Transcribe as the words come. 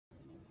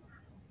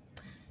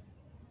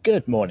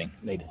Good morning,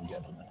 ladies and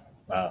gentlemen,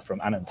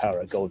 from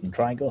Anantara Golden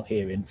Triangle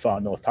here in far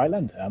north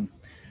Thailand.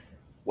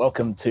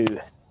 Welcome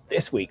to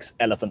this week's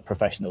Elephant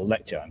Professional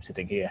Lecture. I'm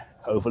sitting here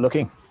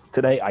overlooking.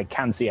 Today I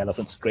can see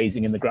elephants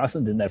grazing in the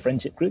grassland in their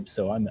friendship groups,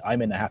 so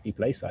I'm in a happy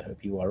place. I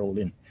hope you are all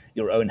in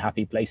your own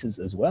happy places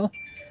as well.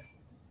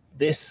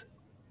 This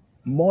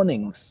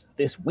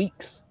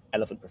week's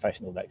Elephant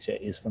Professional Lecture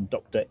is from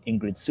Dr.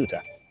 Ingrid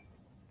Suter,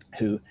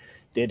 who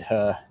did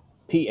her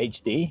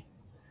PhD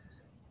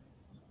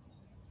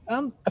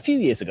a few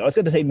years ago. I was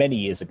going to say many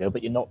years ago,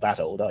 but you're not that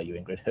old, are you,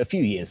 Ingrid? A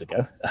few years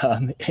ago,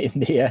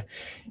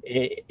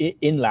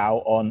 in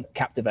Laos on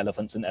captive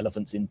elephants and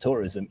elephants in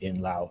tourism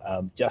in Laos,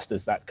 just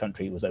as that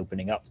country was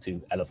opening up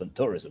to elephant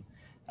tourism,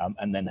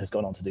 and then has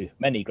gone on to do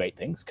many great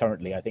things.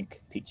 Currently, I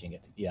think teaching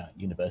at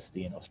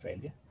university in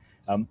Australia.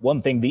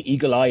 One thing the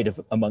eagle-eyed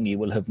among you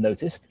will have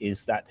noticed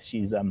is that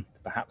she's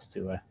perhaps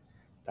to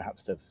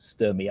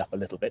stir me up a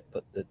little bit,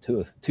 but the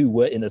two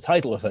were in the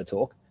title of her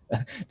talk.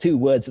 Two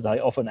words that I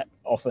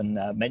often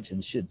mention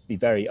should be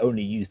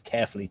only used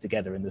carefully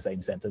together in the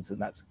same sentence,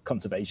 and that's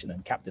conservation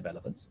and captive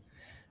elephants.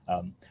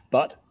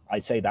 But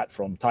I say that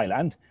from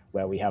Thailand,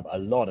 where we have a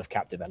lot of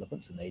captive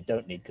elephants and they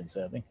don't need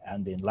conserving,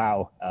 and in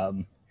Laos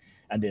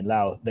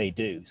they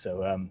do.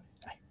 So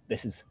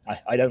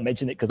I don't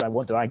mention it because I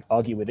want to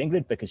argue with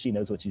Ingrid because she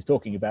knows what she's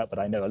talking about, but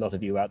I know a lot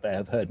of you out there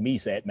have heard me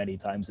say it many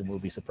times and will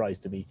be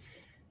surprised to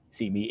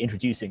see me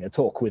introducing a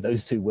talk with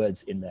those two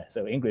words in there.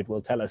 So Ingrid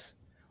will tell us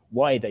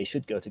why they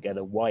should go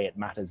together, why it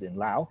matters in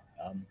Laos,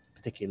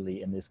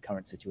 particularly in this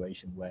current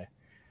situation where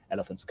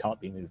elephants can't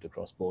be moved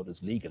across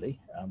borders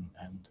legally.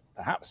 And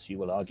perhaps you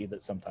will argue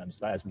that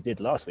sometimes, as we did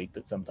last week,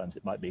 that sometimes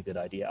it might be a good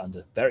idea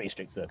under very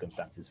strict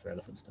circumstances for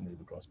elephants to move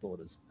across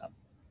borders.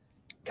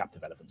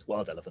 Captive elephants,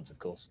 wild elephants, of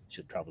course,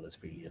 should travel as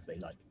freely as they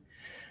like.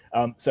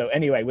 So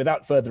anyway,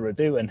 without further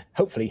ado, and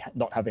hopefully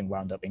not having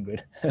wound up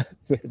Ingrid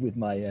with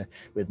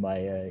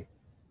my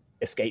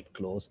escape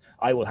clause,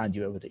 I will hand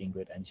you over to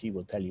Ingrid and she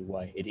will tell you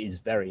why it is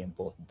very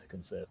important to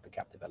conserve the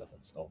captive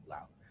elephants of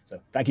Laos. So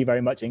thank you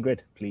very much,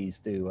 Ingrid. Please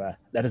do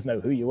let us know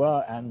who you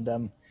are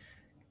and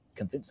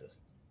convince us.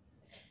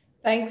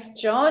 Thanks,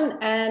 John.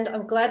 And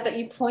I'm glad that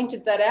you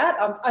pointed that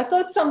out. I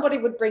thought somebody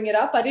would bring it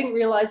up. I didn't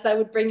realize they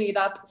would bring it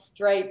up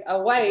straight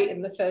away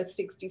in the first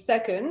 60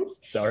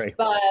 seconds. Sorry.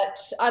 But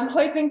I'm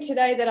hoping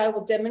today that I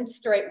will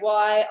demonstrate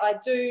why I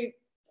do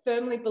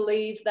firmly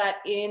believe that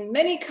in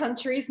many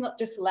countries, not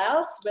just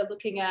Laos, we're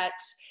looking at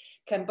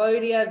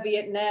Cambodia,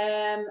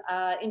 Vietnam,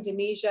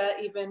 Indonesia,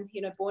 even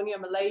Borneo,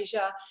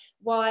 Malaysia,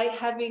 why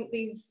having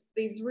these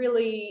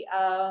really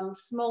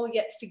small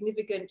yet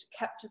significant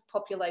captive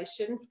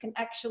populations can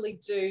actually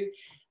do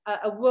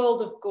a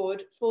world of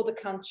good for the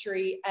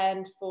country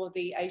and for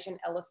the Asian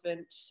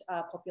elephant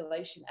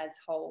population as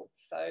whole.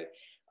 So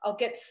I'll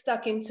get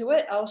stuck into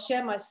it. I'll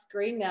share my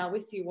screen now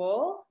with you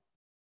all.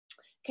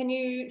 Can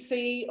you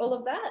see all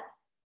of that?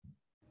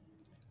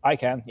 I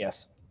can,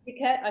 yes. You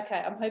can? Okay,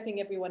 I'm hoping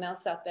everyone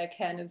else out there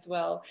can as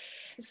well.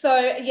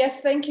 So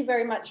yes, thank you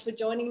very much for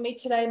joining me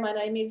today. My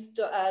name is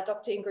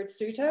Dr. Ingrid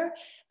Suter.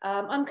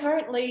 I'm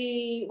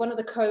currently one of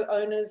the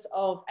co-owners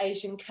of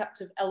Asian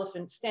Captive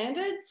Elephant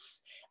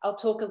Standards. I'll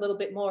talk a little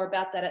bit more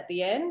about that at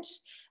the end.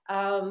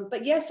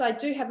 But yes, I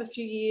do have a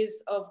few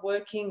years of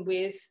working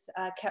with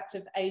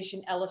captive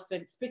Asian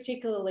elephants,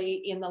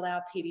 particularly in the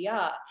Lao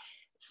PDR.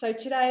 So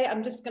today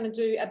I'm just going to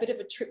do a bit of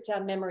a trip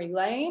down memory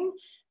lane,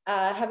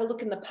 have a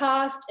look in the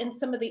past and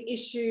some of the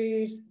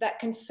issues that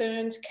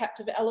concerned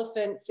captive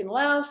elephants in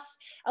Laos,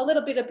 a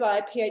little bit of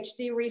my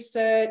PhD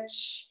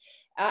research,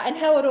 and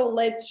how it all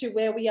led to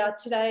where we are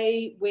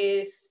today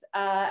with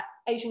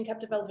Asian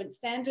Captive Elephant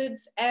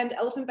Standards and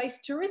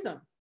elephant-based tourism.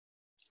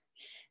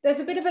 There's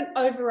a bit of an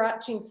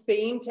overarching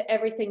theme to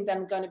everything that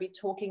I'm going to be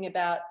talking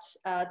about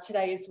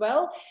today as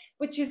well,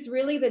 which is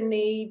really the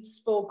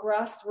needs for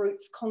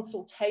grassroots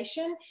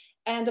consultation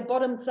and a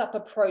bottoms-up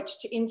approach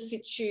to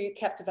in-situ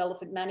captive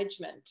elephant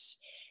management,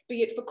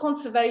 be it for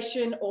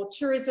conservation or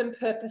tourism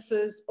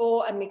purposes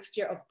or a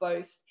mixture of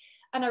both.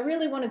 And I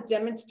really want to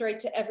demonstrate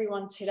to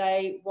everyone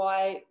today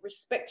why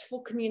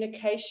respectful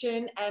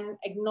communication and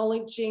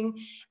acknowledging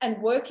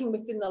and working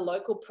within the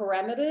local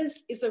parameters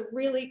is a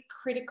really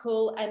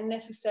critical and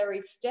necessary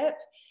step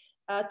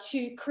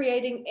to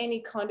creating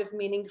any kind of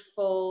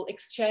meaningful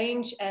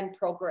exchange and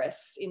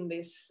progress in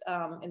this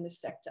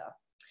sector.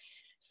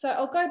 So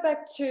I'll go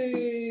back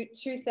to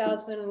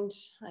 2000,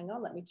 hang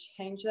on, let me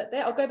change that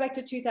there. I'll go back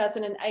to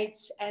 2008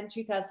 and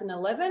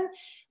 2011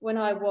 when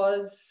I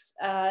was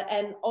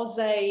an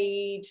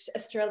AusAid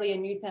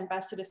Australian Youth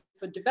Ambassador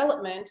for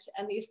Development,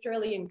 and the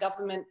Australian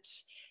government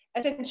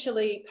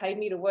essentially paid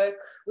me to work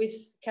with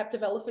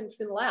captive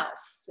elephants in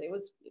Laos. It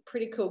was a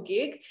pretty cool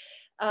gig.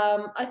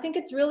 I think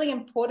it's really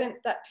important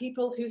that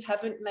people who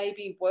haven't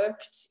maybe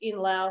worked in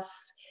Laos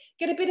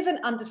get a bit of an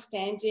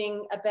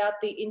understanding about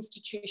the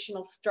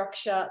institutional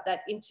structure that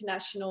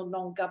international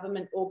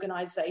non-government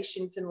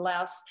organisations in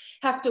Laos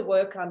have to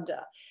work under.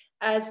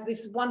 as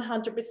this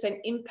 100%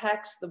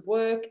 impacts the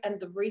work and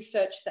the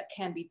research that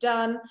can be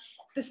done,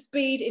 the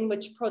speed in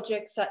which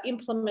projects are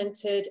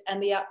implemented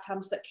and the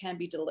outcomes that can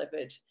be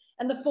delivered,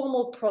 and the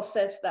formal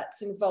process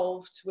that's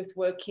involved with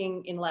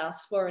working in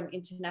Laos for an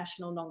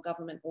international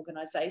non-government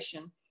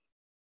organisation.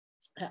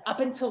 Up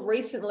until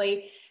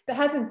recently, there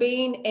hasn't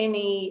been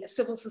any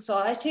civil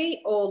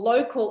society or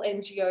local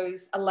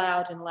NGOs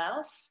allowed in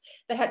Laos.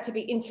 They had to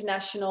be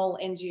international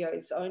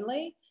NGOs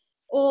only.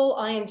 All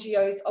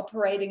INGOs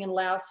operating in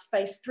Laos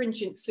face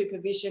stringent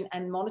supervision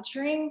and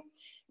monitoring.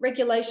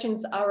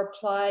 Regulations are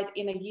applied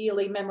in a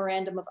yearly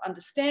memorandum of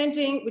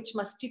understanding, which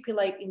must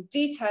stipulate in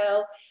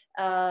detail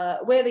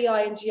where the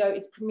INGO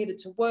is permitted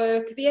to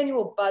work, the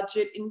annual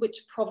budget in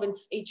which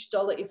province each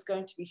dollar is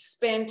going to be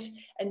spent,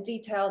 and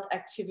detailed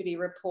activity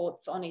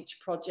reports on each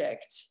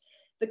project.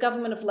 The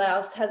government of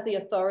Laos has the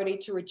authority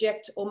to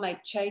reject or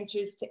make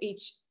changes to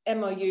each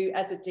MOU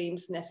as it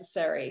deems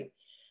necessary.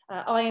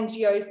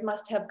 INGOs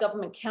must have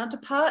government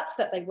counterparts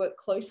that they work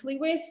closely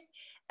with.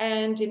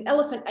 And in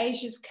Elephant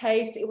Asia's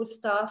case, it was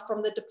staff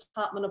from the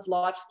Department of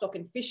Livestock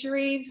and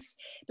Fisheries,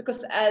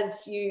 because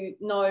as you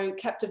know,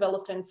 captive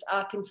elephants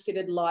are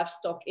considered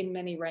livestock in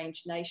many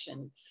range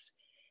nations.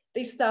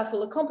 These staff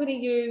will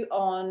accompany you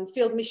on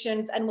field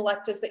missions and will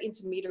act as the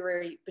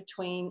intermediary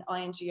between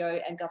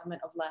INGO and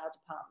Government of Laos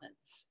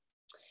departments.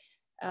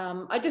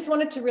 I just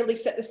wanted to really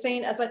set the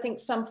scene, as I think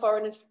some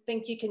foreigners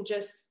think you can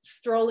just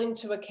stroll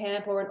into a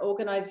camp or an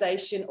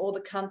organisation or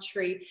the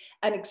country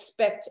and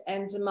expect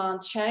and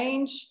demand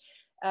change.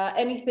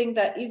 Anything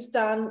that is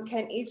done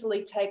can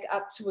easily take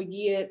up to a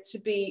year to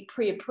be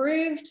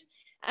pre-approved.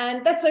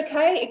 And that's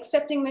okay,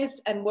 accepting this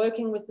and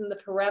working within the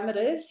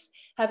parameters,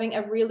 having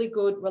a really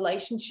good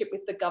relationship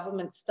with the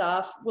government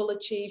staff will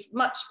achieve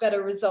much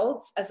better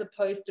results as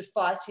opposed to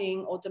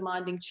fighting or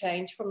demanding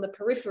change from the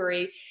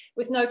periphery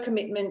with no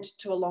commitment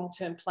to a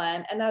long-term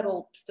plan. And that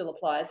all still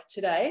applies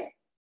today.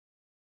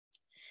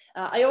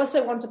 I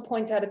also want to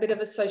point out a bit of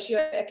a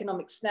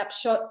socio-economic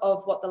snapshot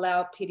of what the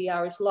Lao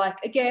PDR is like.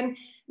 Again,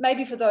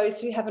 maybe for those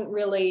who haven't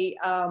really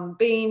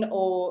been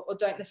or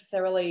don't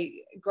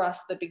necessarily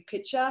grasp the big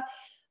picture.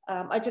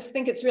 I just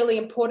think it's really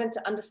important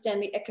to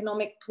understand the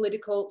economic,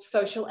 political,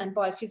 social and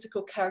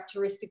biophysical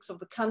characteristics of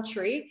the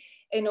country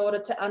in order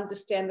to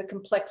understand the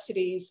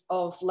complexities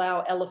of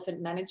Lao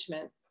elephant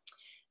management.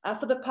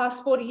 For the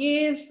past 40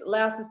 years,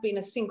 Laos has been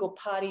a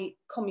single-party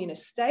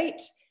communist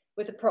state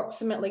with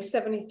approximately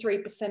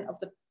 73% of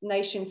the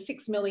nation's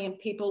 6 million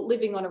people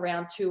living on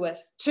around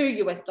 $2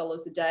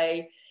 US a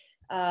day.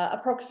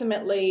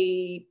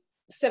 Approximately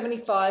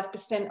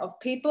 75% of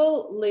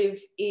people live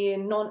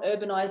in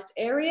non-urbanized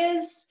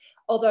areas,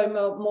 although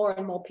more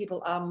and more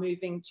people are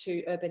moving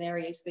to urban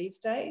areas these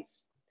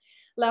days.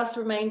 Laos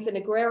remains an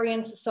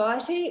agrarian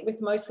society,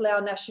 with most Lao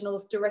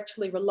nationals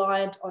directly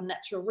reliant on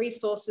natural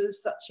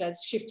resources such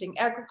as shifting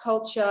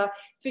agriculture,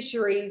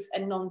 fisheries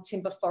and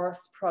non-timber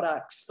forest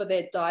products for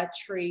their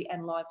dietary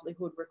and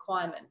livelihood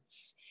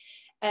requirements.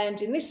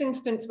 And in this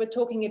instance, we're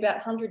talking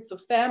about hundreds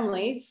of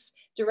families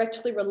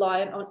directly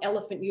reliant on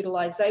elephant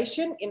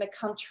utilisation in a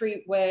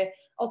country where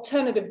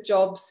alternative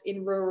jobs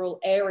in rural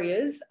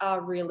areas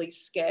are really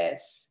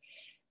scarce.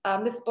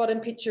 This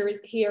bottom picture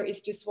here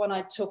is just one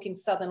I took in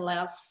southern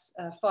Laos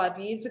 5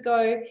 years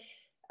ago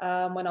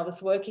when I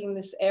was working in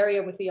this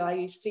area with the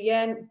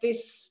IUCN.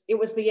 It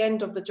was the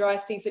end of the dry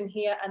season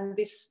here, and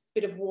this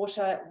bit of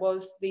water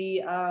was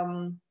the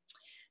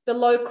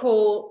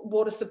local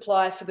water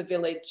supply for the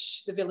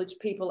village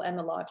people and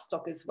the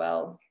livestock as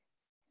well.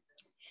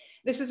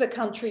 This is a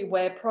country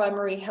where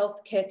primary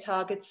healthcare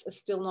targets are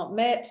still not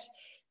met.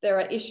 There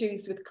are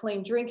issues with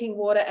clean drinking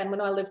water, and when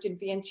I lived in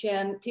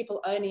Vientiane,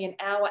 people only an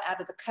hour out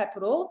of the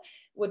capital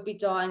would be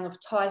dying of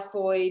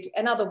typhoid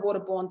and other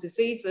waterborne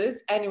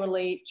diseases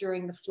annually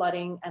during the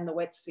flooding and the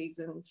wet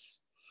seasons.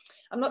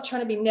 I'm not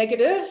trying to be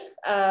negative,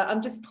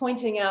 I'm just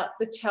pointing out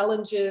the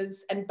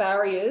challenges and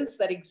barriers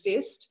that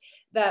exist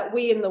that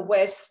we in the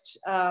West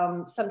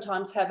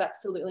sometimes have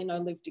absolutely no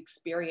lived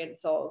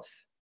experience of.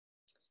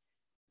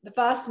 The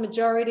vast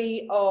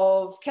majority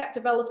of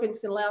captive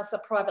elephants in Laos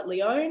are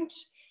privately owned.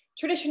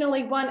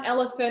 Traditionally, one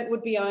elephant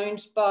would be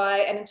owned by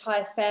an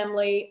entire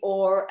family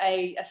or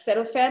a set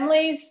of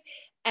families,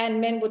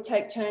 and men would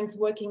take turns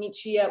working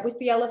each year with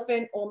the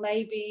elephant, or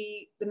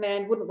maybe the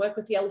man wouldn't work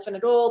with the elephant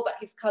at all, but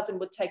his cousin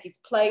would take his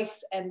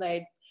place and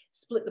they'd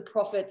split the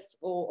profits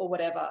or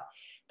whatever.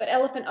 But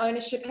elephant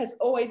ownership has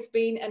always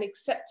been an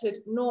accepted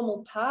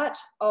normal part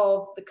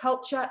of the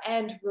culture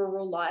and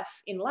rural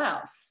life in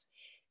Laos.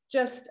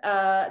 Just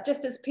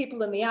as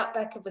people in the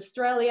outback of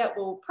Australia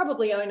will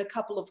probably own a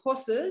couple of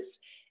horses,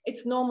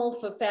 it's normal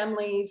for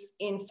families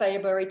in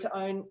Sayaburi to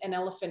own an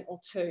elephant or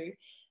two.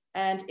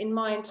 And in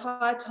my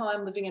entire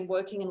time living and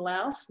working in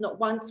Laos, not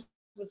once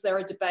was there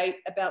a debate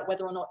about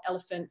whether or not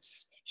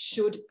elephants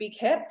should be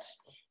kept.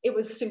 It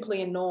was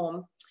simply a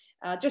norm.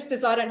 Just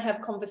as I don't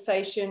have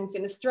conversations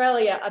in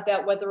Australia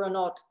about whether or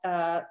not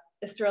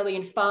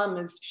Australian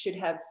farmers should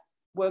have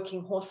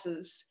working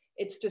horses,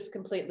 it's just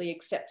completely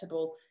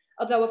acceptable.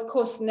 Although, of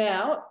course,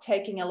 now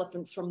taking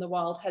elephants from the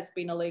wild has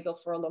been illegal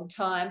for a long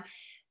time,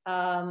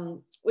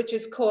 which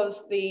has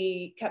caused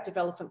the captive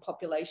elephant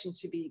population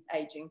to be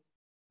aging.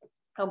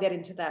 I'll get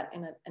into that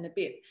in a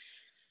bit.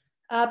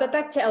 But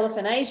back to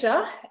Elephant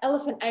Asia.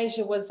 Elephant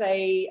Asia was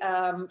a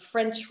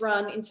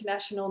French-run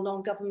international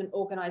non-government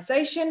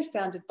organisation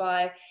founded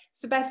by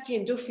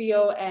Sébastien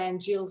Duffiot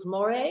and Gilles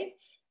Moret.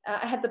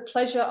 I had the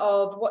pleasure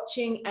of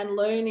watching and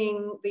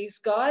learning these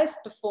guys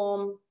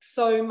perform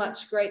so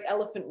much great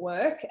elephant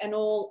work, and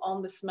all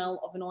on the smell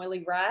of an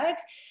oily rag.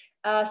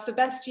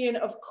 Sébastien,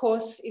 of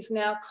course, is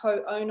now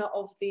co-owner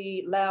of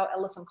the Lao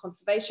Elephant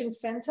Conservation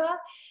Centre,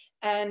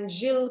 and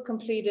Gilles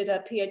completed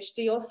a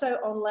PhD also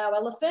on Lao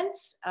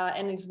elephants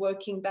and is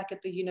working back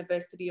at the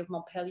University of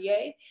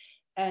Montpellier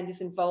and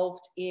is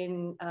involved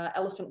in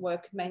elephant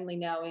work mainly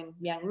now in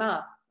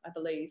Myanmar, I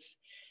believe.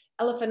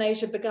 Elephant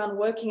Asia began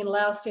working in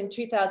Laos in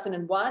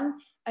 2001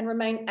 and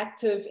remained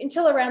active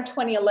until around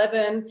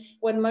 2011,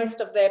 when most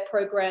of their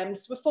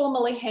programs were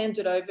formally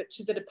handed over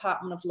to the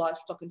Department of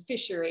Livestock and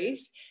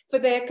Fisheries for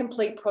their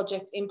complete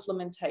project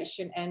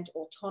implementation and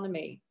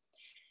autonomy.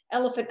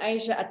 Elephant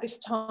Asia at this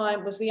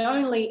time was the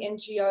only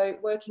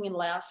NGO working in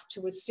Laos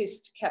to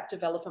assist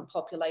captive elephant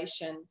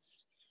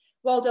populations.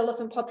 Wild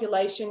elephant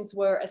populations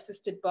were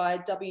assisted by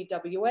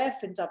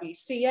WWF and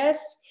WCS,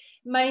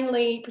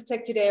 mainly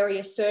protected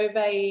area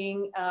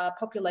surveying,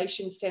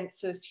 population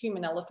census,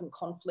 human-elephant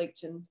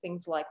conflict, and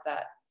things like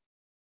that.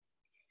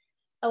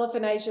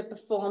 Elephant Asia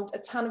performed a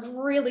ton of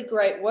really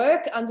great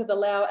work under the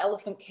Lao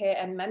Elephant Care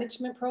and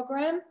Management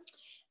Program.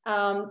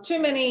 Too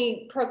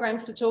many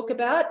programs to talk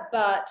about,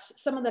 but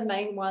some of the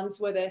main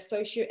ones were their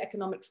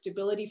socio-economic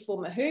stability for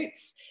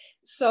mahouts.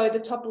 So the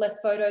top left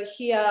photo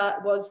here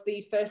was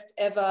the first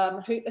ever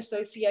Mahout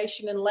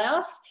Association in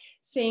Laos,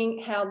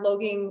 seeing how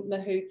logging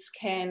mahouts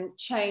can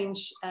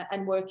change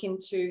and work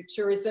into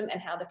tourism and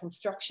how they can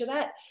structure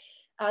that.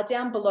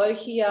 Down below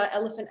here,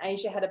 Elephant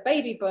Asia had a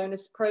baby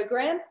bonus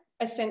program.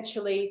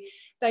 Essentially,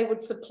 they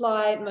would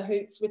supply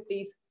mahouts with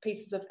these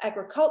pieces of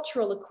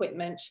agricultural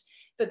equipment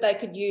that they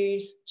could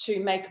use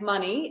to make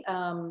money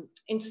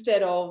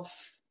instead of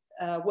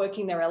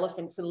working their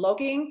elephants and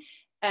logging.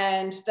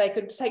 And they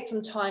could take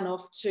some time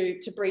off to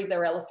breed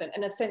their elephant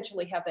and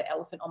essentially have their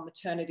elephant on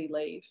maternity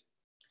leave.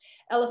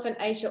 Elephant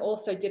Asia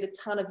also did a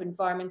ton of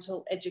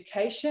environmental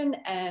education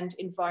and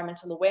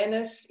environmental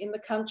awareness in the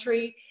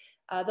country.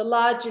 The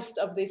largest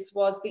of this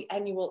was the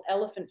annual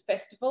elephant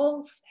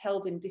festivals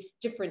held in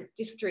different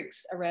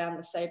districts around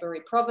the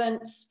Saibari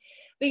province.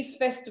 These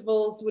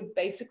festivals would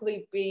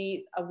basically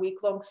be a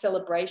week-long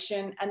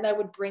celebration, and they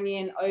would bring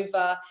in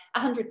over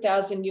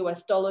 $100,000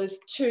 US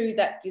to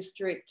that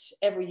district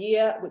every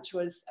year, which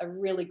was a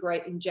really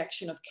great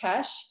injection of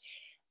cash.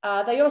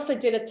 They also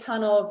did a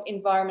ton of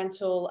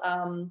environmental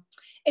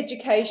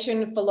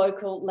education for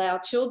local Lao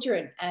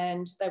children,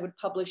 and they would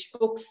publish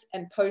books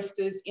and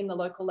posters in the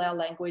local Lao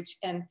language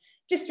and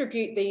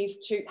distribute these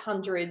to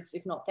hundreds,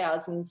 if not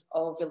thousands,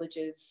 of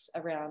villages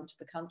around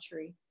the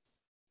country.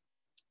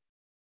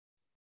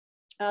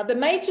 The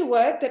major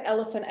work that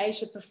Elephant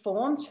Asia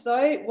performed,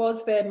 though,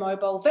 was their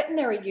mobile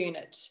veterinary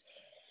unit.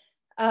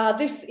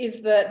 This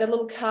is the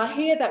little car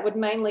here that would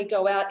mainly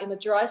go out in the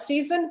dry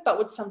season, but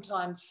would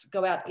sometimes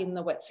go out in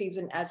the wet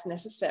season as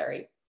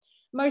necessary.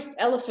 Most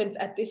elephants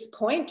at this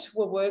point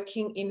were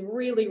working in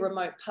really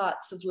remote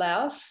parts of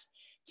Laos,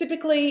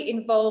 typically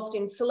involved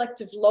in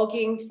selective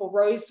logging for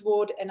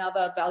rosewood and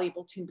other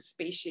valuable timber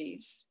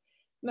species.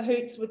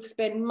 Mahouts would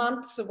spend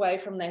months away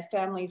from their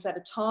families at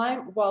a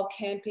time while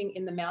camping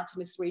in the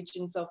mountainous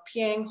regions of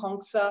Piang,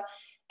 Hongsa,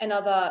 and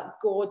other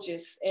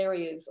gorgeous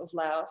areas of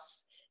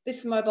Laos.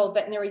 This mobile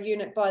veterinary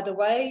unit, by the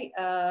way,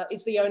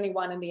 is the only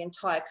one in the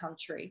entire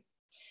country.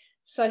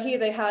 So here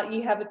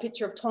you have a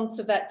picture of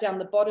Tongsavat down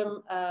the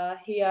bottom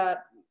here,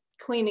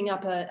 cleaning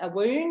up a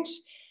wound.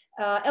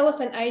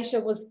 Elephant Asia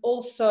was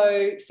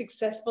also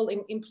successful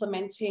in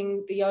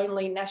implementing the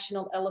only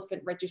national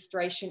elephant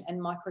registration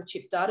and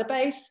microchip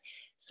database.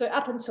 So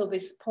up until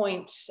this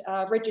point,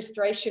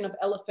 registration of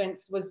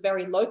elephants was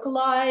very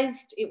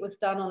localized. It was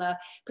done on a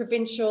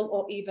provincial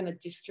or even a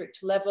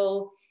district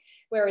level,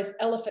 whereas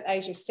Elephant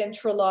Asia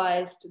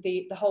centralized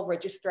the whole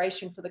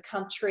registration for the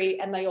country,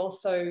 and they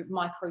also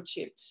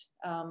microchipped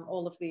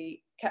all of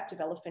the captive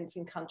elephants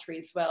in country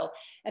as well.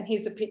 And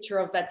here's a picture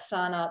of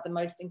Vatsana, the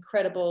most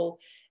incredible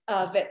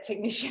vet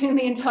technician in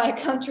the entire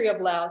country of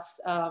Laos,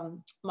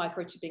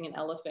 microchipping an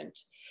elephant.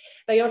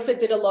 They also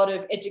did a lot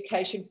of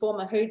education for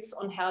mahouts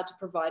on how to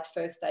provide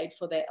first aid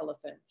for their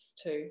elephants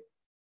too.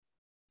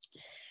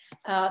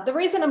 The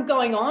reason I'm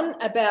going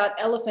on about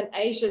Elephant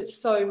Asia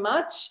so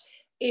much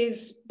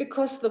is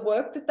because the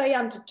work that they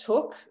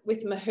undertook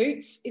with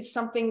mahouts is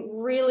something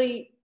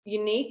really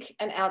unique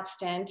and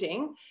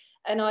outstanding.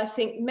 And I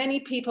think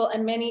many people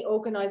and many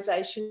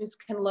organisations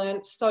can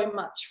learn so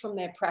much from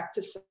their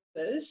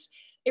practices.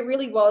 It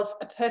really was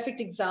a perfect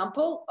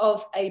example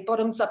of a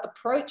bottoms-up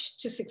approach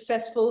to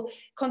successful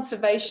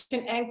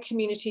conservation and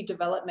community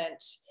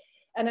development.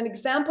 And an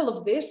example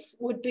of this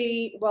would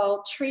be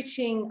while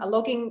treating a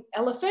logging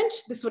elephant.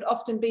 This would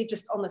often be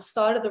just on the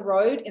side of the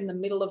road in the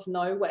middle of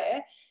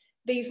nowhere.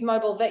 These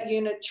mobile vet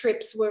unit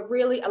trips were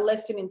really a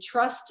lesson in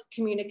trust,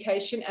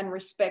 communication, and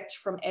respect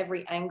from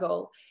every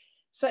angle.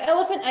 So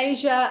Elephant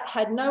Asia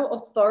had no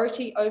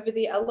authority over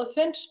the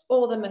elephant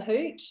or the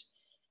mahout.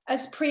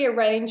 As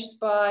pre-arranged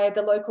by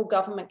the local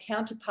government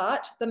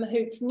counterpart, the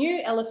mahouts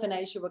knew Elephant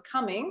Asia were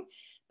coming,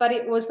 but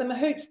it was the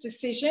mahout's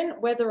decision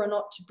whether or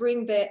not to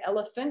bring their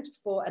elephant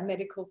for a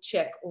medical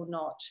check or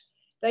not.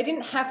 They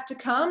didn't have to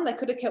come. They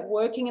could have kept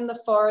working in the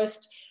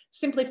forest,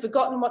 simply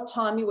forgotten what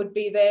time you would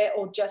be there,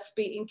 or just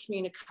be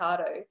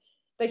incommunicado.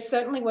 They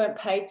certainly weren't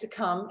paid to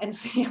come and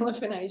see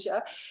Elephant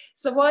Asia.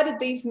 So why did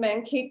these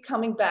men keep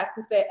coming back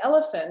with their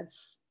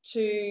elephants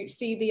to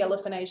see the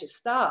Elephant Asia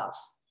staff?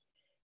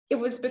 It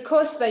was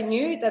because they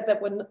knew that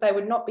they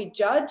would not be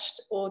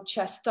judged or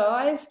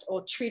chastised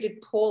or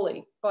treated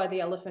poorly by the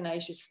Elephant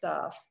Asia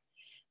staff.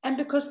 And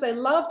because they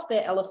loved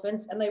their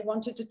elephants and they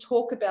wanted to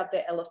talk about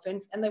their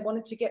elephants and they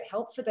wanted to get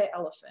help for their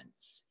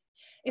elephants.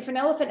 If an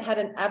elephant had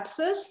an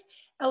abscess,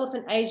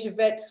 Elephant Asia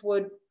vets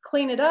would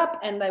clean it up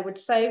and they would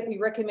say, we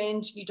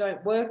recommend you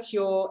don't work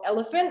your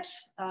elephant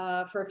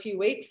for a few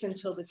weeks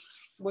until this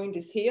wound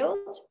is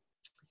healed.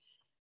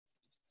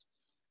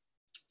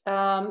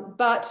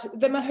 But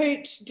the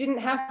mahout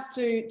didn't have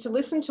to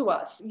listen to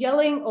us.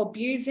 Yelling or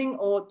abusing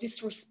or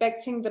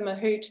disrespecting the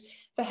mahout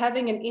for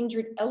having an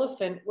injured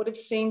elephant would have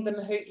seen the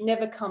mahout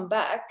never come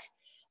back,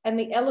 and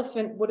the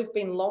elephant would have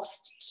been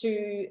lost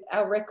to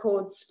our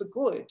records for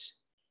good.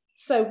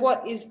 So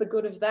what is the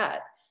good of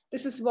that?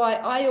 This is why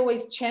I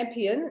always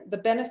champion the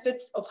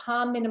benefits of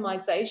harm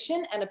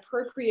minimization and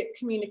appropriate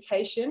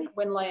communication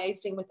when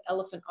liaising with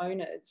elephant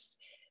owners.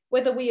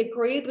 Whether we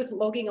agreed with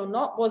logging or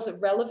not was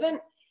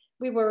irrelevant.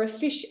 We were a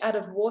fish out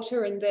of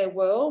water in their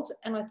world,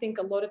 and I think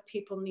a lot of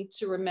people need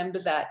to remember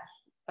that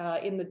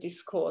in the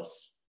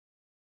discourse.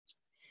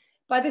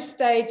 By this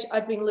stage,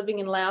 I'd been living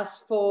in Laos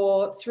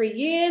for 3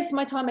 years.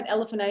 My time at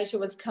Elephant Asia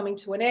was coming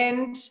to an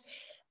end,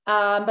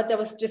 but there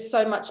was just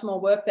so much more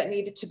work that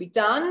needed to be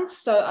done.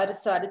 So I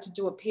decided to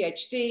do a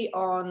PhD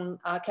on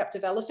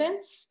captive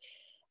elephants.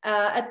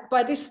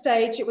 By this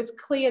stage, it was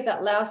clear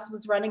that Laos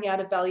was running out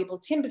of valuable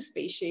timber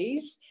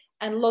species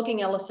and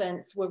logging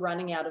elephants were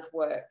running out of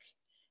work.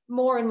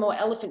 More and more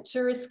elephant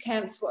tourist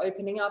camps were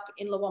opening up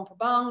in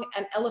Laos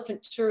and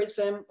elephant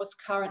tourism was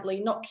currently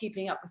not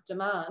keeping up with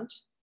demand.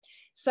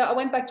 So I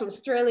went back to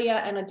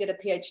Australia and I did a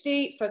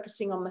PhD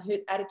focusing on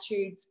mahout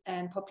attitudes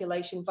and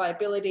population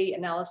viability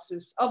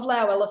analysis of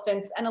Lao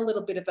elephants and a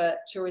little bit of a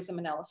tourism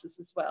analysis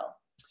as well.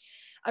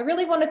 I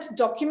really wanted to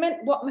document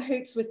what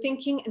mahouts were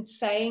thinking and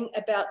saying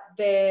about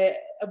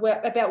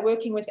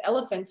working with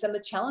elephants and the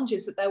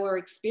challenges that they were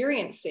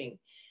experiencing.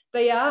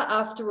 They are,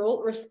 after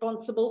all,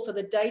 responsible for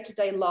the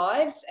day-to-day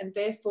lives and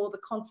therefore the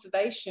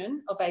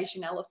conservation of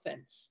Asian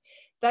elephants.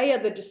 They are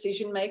the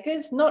decision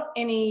makers, not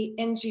any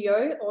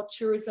NGO or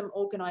tourism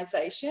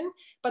organisation,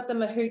 but the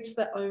mahouts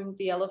that own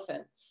the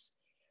elephants.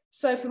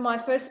 So for my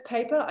first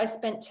paper, I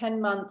spent 10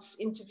 months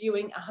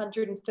interviewing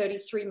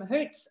 133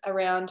 mahouts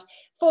around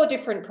 4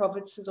 different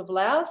provinces of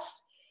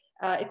Laos.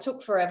 It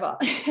took forever.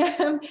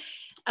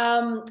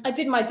 I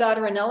did my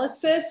data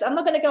analysis. I'm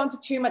not going to go into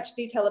too much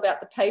detail about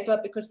the paper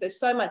because there's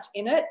so much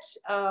in it.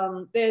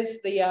 There's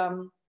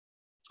the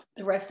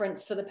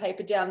reference for the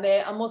paper down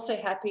there. I'm also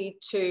happy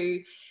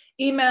to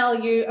email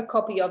you a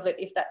copy of it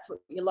if that's what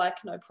you like,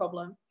 no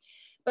problem.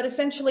 But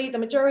essentially, the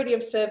majority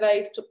of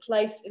surveys took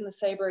place in the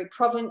Saibai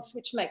province,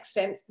 which makes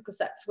sense because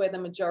that's where the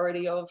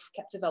majority of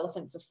captive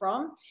elephants are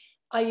from.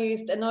 I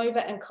used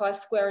ANOVA and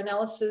chi-square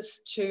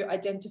analysis to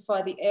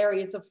identify the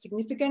areas of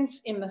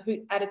significance in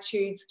mahout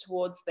attitudes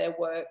towards their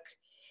work.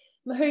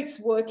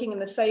 Mahouts working in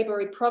the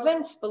Saibai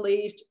province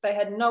believed they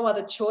had no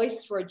other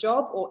choice for a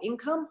job or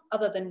income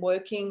other than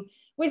working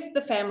with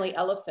the family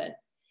elephant.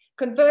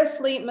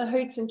 Conversely,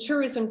 mahouts in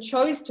tourism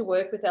chose to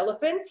work with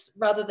elephants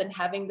rather than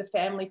having the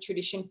family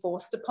tradition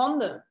forced upon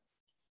them.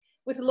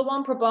 With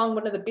Luang Prabang,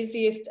 one of the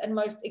busiest and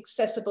most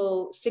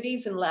accessible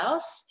cities in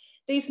Laos,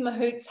 these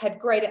mahouts had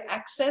greater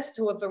access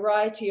to a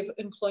variety of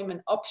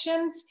employment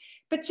options,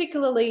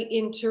 particularly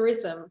in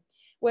tourism,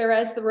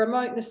 whereas the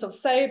remoteness of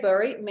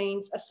Saibai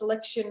means a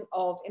selection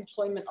of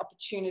employment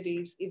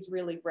opportunities is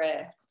really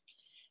rare.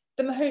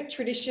 The mahout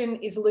tradition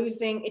is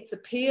losing its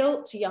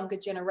appeal to younger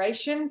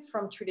generations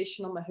from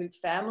traditional mahout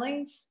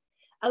families.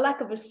 A lack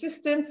of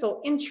assistance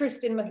or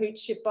interest in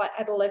mahoutship by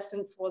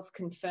adolescents was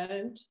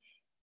confirmed.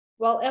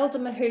 While elder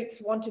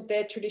mahouts wanted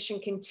their tradition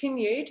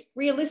continued,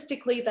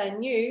 realistically they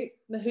knew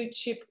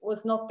mahoutship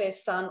was not their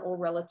son or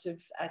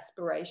relative's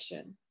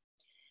aspiration.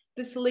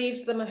 This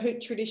leaves the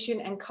mahout tradition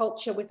and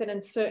culture with an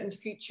uncertain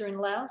future in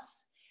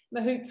Laos.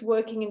 Mahouts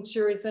working in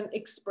tourism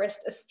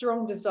expressed a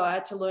strong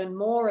desire to learn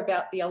more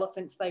about the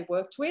elephants they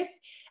worked with,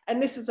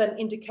 and this is an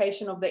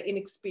indication of their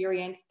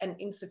inexperience and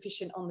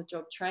insufficient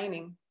on-the-job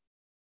training.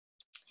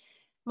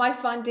 My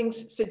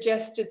findings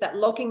suggested that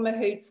logging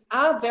mahouts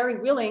are very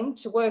willing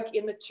to work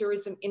in the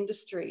tourism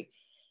industry.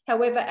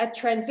 However, a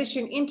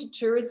transition into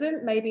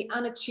tourism may be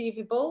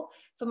unachievable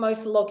for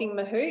most logging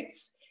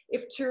mahouts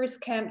if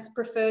tourist camps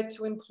prefer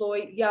to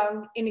employ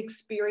young,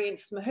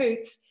 inexperienced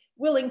mahouts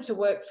willing to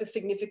work for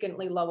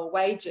significantly lower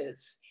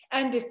wages,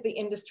 and if the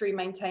industry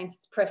maintains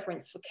its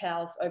preference for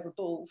cows over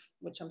bulls,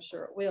 which I'm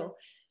sure it will.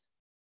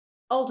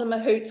 Older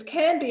mahouts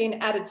can be an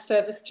added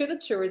service to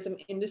the tourism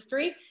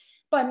industry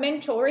by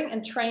mentoring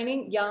and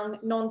training young,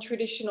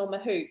 non-traditional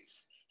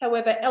mahouts.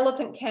 However,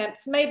 elephant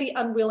camps may be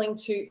unwilling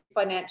to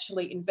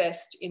financially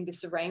invest in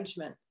this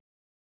arrangement.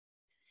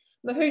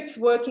 Mahouts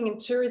working in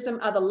tourism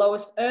are the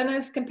lowest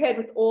earners compared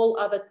with all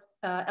other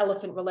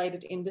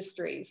elephant-related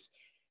industries.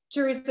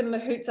 Tourism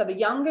mahouts are the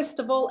youngest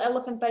of all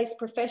elephant-based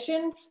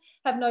professions,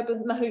 have no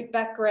mahout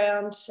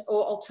background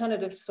or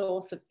alternative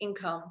source of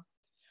income.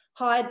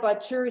 Hired by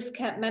tourist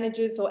camp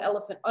managers or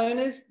elephant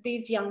owners,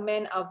 these young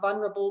men are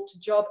vulnerable to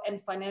job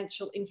and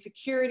financial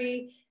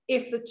insecurity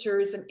if the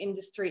tourism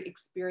industry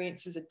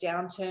experiences a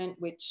downturn,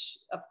 which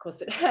of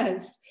course it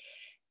has.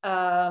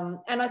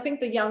 And I think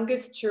the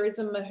youngest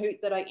tourism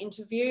mahout that I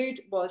interviewed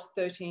was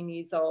 13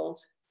 years old,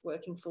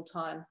 working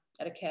full-time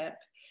at a camp.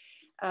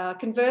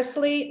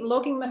 Conversely,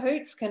 logging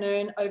mahouts can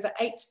earn over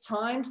 8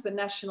 times the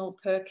national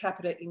per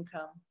capita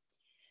income.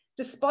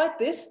 Despite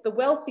this, the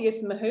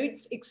wealthiest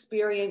mahouts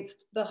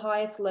experienced the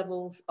highest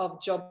levels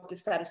of job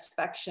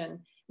dissatisfaction,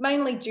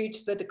 mainly due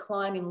to the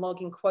decline in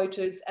logging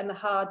quotas and the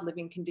hard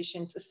living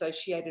conditions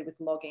associated with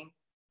logging.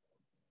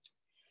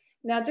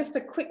 Now, just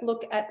a quick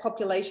look at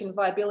population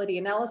viability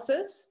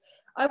analysis.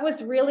 I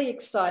was really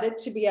excited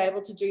to be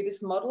able to do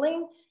this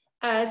modelling,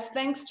 as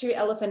thanks to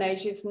Elephant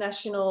Asia's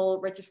national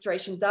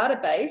registration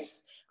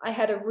database, I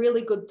had a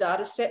really good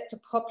data set to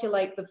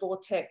populate the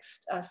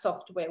Vortex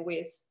software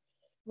with.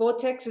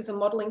 Vortex is a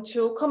modelling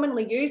tool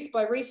commonly used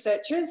by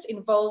researchers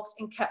involved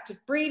in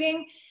captive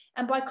breeding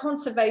and by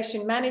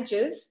conservation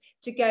managers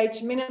to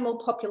gauge minimal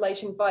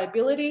population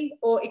viability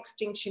or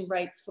extinction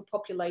rates for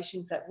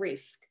populations at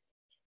risk.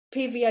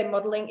 PVA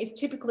modelling is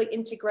typically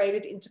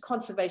integrated into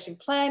conservation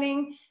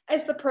planning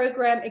as the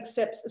program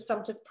accepts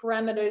assumptive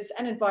parameters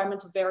and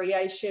environmental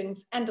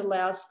variations and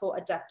allows for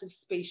adaptive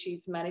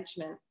species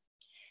management.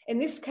 In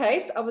this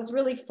case, I was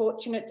really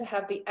fortunate to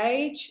have the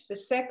age, the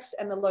sex,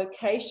 and the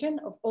location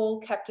of all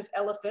captive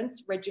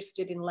elephants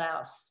registered in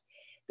Laos.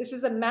 This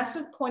is a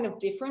massive point of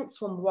difference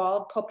from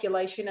wild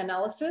population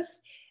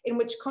analysis, in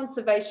which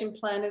conservation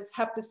planners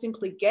have to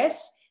simply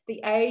guess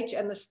the age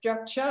and the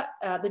structure,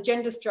 the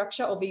gender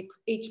structure of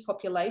each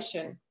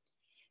population.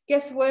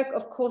 Guesswork,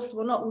 of course,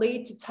 will not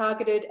lead to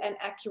targeted and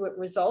accurate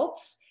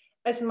results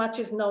as much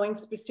as knowing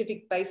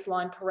specific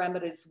baseline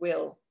parameters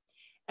will.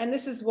 And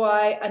this is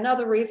why,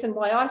 another reason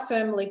why I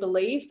firmly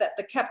believe that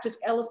the captive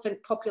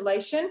elephant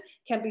population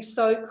can be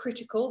so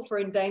critical for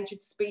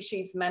endangered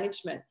species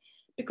management,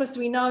 because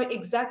we know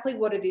exactly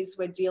what it is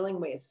we're dealing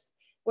with.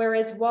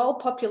 Whereas wild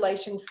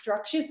population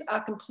structures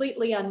are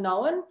completely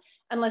unknown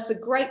unless a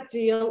great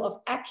deal of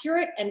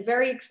accurate and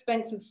very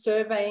expensive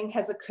surveying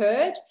has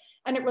occurred,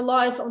 and it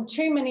relies on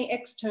too many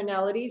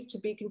externalities to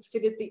be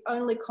considered the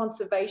only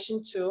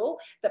conservation tool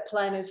that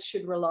planners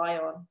should rely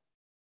on.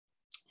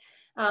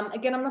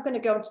 Again, I'm not going to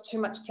go into too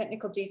much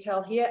technical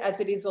detail here as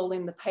it is all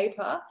in the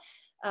paper.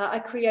 I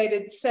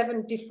created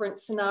 7 different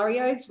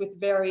scenarios with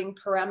varying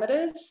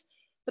parameters.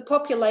 The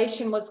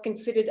population was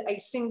considered a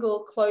single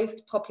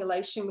closed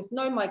population with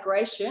no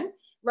migration,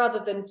 rather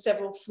than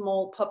several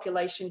small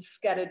populations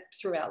scattered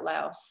throughout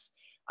Laos.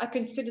 I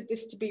considered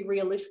this to be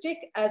realistic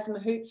as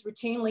mahouts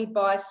routinely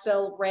buy,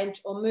 sell,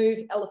 rent, or move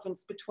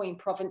elephants between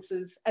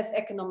provinces as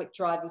economic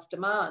drivers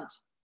demand.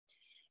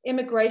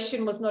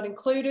 Immigration was not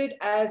included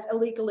as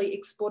illegally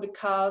exported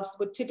calves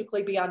would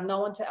typically be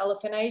unknown to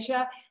Elephant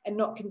Asia and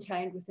not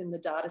contained within the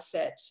data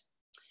set.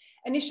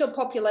 Initial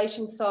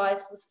population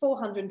size was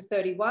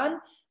 431,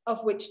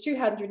 of which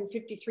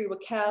 253 were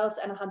cows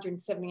and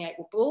 178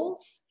 were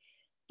bulls.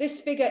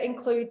 This figure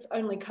includes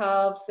only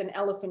calves and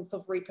elephants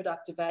of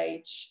reproductive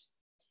age.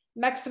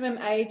 Maximum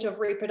age of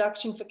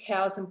reproduction for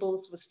cows and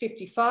bulls was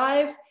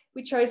 55.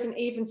 We chose an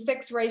even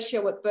sex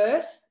ratio at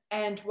birth,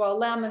 and while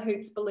Lao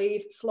mahouts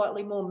believe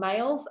slightly more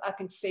males are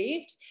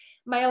conceived,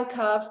 male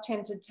calves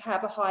tended to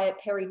have a higher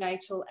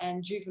perinatal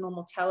and juvenile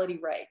mortality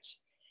rate.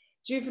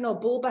 Juvenile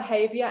bull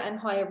behaviour and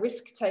higher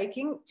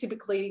risk-taking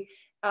typically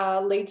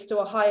leads to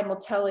a higher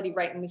mortality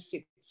rate in this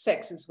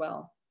sex as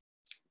well.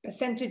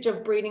 Percentage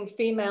of breeding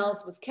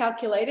females was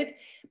calculated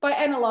by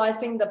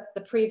analysing the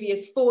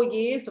previous 4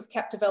 years of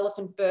captive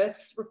elephant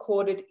births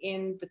recorded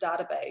in the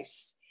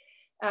database.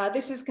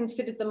 This is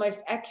considered the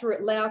most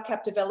accurate Lao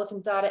captive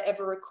elephant data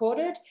ever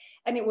recorded,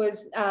 and it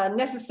was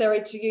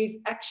necessary to use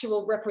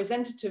actual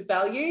representative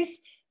values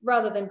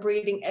rather than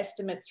breeding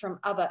estimates from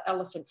other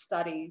elephant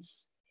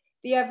studies.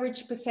 The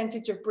average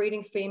percentage of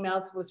breeding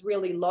females was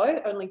really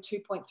low, only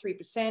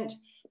 2.3%,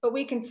 but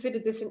we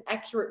considered this an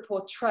accurate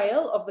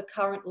portrayal of the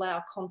current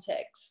Lao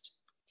context.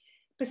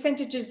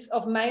 Percentages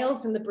of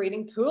males in the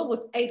breeding pool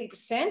was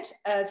 80%,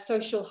 as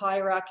social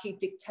hierarchy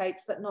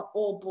dictates that not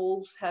all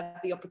bulls have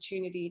the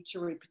opportunity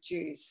to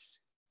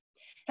reproduce.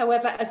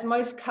 However, as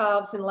most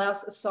calves in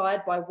Laos are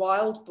sired by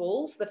wild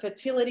bulls, the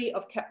fertility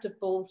of captive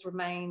bulls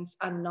remains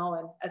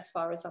unknown as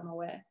far as I'm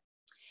aware.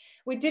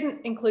 We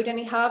didn't include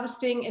any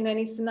harvesting in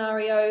any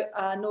scenario,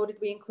 nor did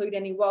we include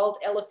any wild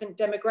elephant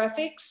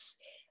demographics.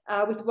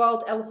 With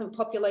wild elephant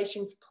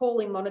populations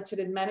poorly monitored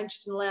and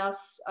managed in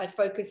Laos, I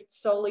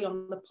focused solely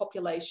on the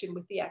population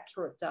with the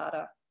accurate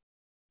data.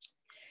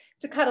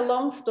 To cut a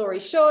long story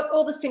short,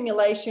 all the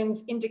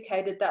simulations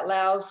indicated that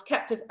Laos'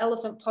 captive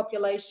elephant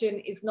population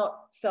is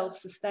not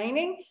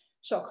self-sustaining.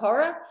 Shock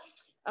horror.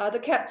 The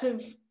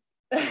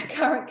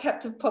current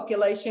captive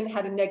population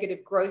had a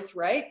negative growth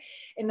rate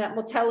in that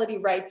mortality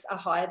rates are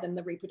higher than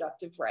the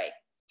reproductive rate.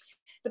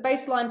 The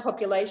baseline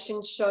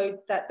population showed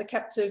that the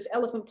captive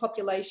elephant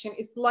population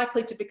is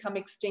likely to become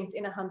extinct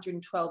in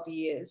 112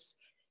 years.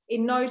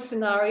 In no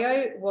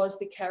scenario was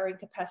the carrying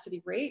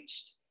capacity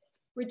reached.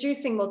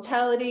 Reducing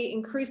mortality,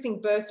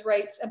 increasing birth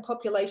rates, and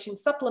population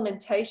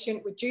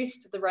supplementation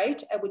reduced the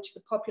rate at which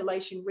the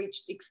population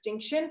reached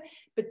extinction,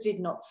 but did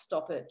not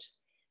stop it.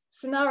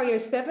 Scenario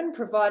 7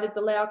 provided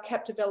the Lao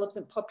captive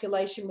elephant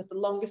population with the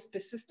longest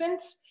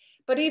persistence,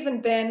 but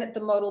even then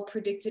the model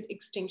predicted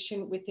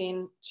extinction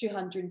within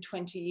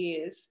 220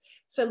 years.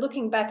 So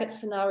looking back at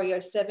scenario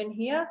 7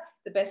 here,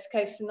 the best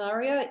case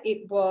scenario,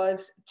 it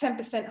was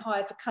 10%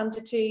 higher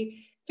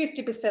fecundity,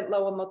 50%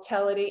 lower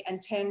mortality, and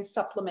 10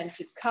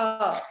 supplemented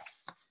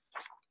calves.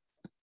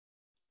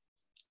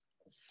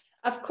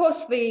 Of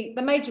course, the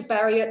major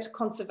barrier to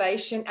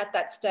conservation at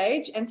that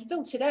stage, and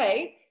still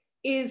today,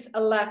 is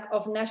a lack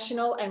of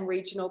national and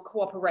regional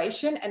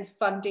cooperation and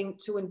funding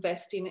to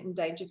invest in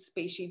endangered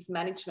species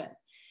management.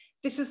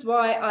 This is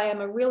why I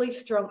am a really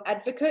strong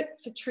advocate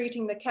for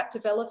treating the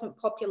captive elephant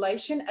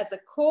population as a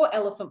core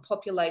elephant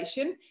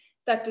population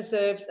that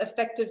deserves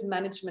effective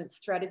management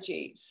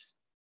strategies.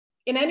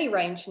 In any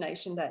range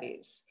nation, that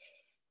is.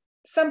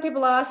 Some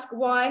people ask,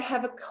 why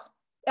have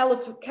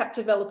a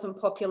captive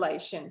elephant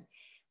population?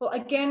 Well,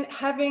 again,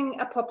 having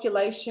a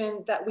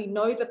population that we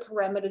know the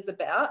parameters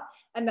about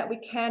and that we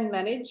can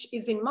manage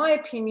is, in my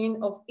opinion,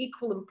 of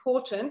equal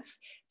importance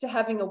to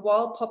having a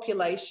wild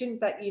population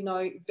that you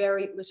know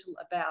very little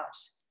about.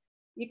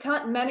 You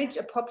can't manage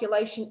a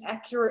population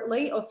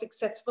accurately or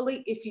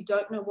successfully if you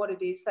don't know what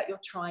it is that you're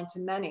trying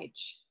to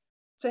manage.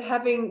 So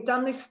having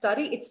done this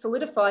study, it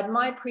solidified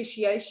my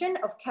appreciation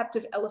of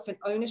captive elephant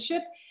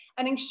ownership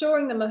and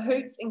ensuring the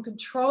mahouts in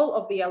control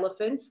of the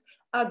elephants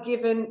are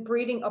given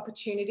breeding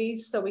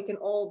opportunities so we can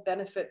all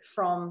benefit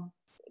from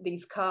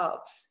these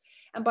calves.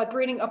 And by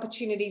breeding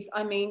opportunities,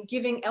 I mean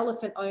giving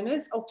elephant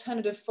owners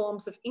alternative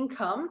forms of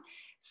income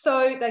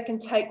so they can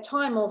take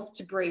time off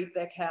to breed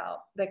their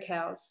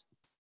cows.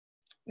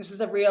 This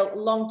is a real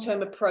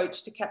long-term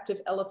approach to captive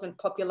elephant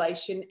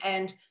population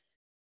and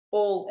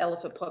all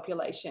elephant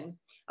population.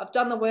 I've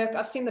done the work,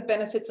 I've seen the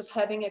benefits of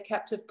having a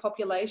captive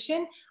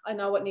population. I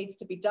know what needs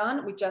to be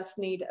done. We just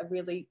need a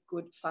really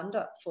good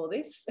funder for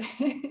this.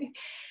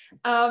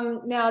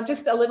 Now,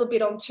 just a little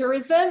bit on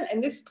tourism.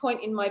 And this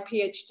point in my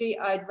PhD,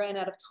 I'd ran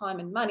out of time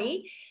and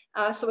money.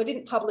 So I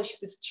didn't publish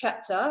this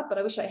chapter, but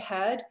I wish I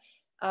had.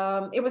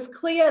 It was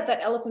clear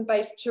that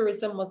elephant-based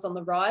tourism was on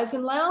the rise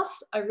in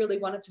Laos. I really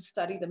wanted to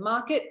study the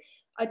market.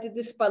 I did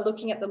this by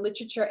looking at the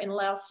literature in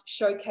Laos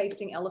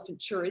showcasing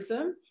elephant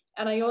tourism.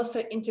 And I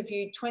also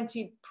interviewed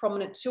 20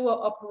 prominent tour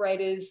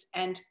operators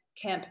and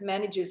camp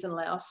managers in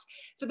Laos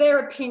for their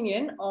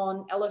opinion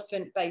on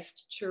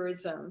elephant-based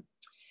tourism.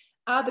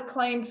 Are the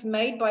claims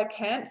made by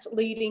camps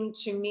leading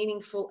to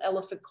meaningful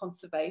elephant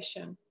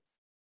conservation?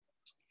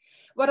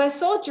 What I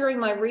saw during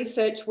my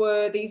research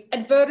were these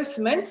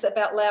advertisements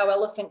about Lao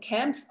elephant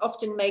camps,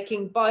 often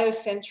making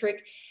biocentric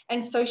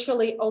and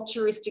socially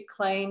altruistic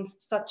claims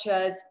such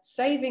as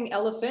saving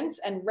elephants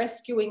and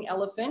rescuing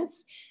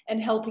elephants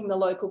and helping the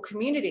local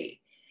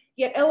community.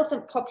 Yet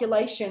elephant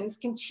populations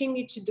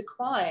continue to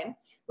decline,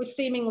 with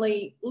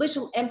seemingly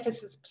little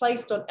emphasis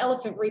placed on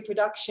elephant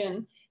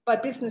reproduction by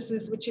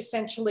businesses which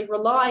essentially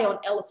rely on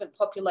elephant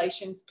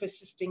populations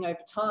persisting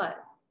over time.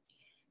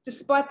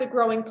 Despite the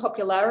growing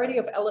popularity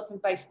of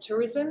elephant-based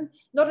tourism,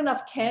 not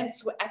enough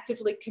camps were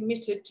actively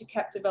committed to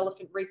captive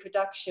elephant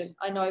reproduction.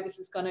 I know this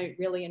is going to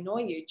really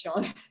annoy you,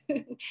 John.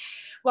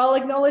 While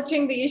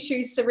acknowledging the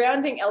issues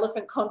surrounding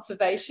elephant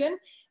conservation,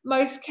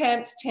 most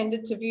camps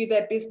tended to view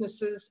their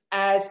businesses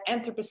as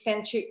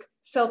anthropocentric,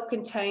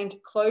 self-contained,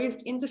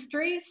 closed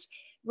industries,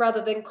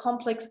 rather than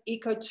complex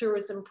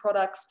ecotourism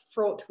products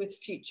fraught with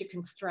future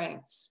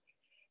constraints.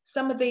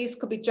 Some of these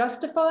could be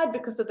justified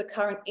because of the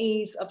current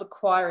ease of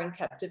acquiring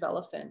captive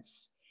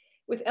elephants.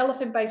 With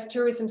elephant-based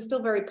tourism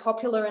still very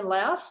popular in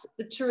Laos,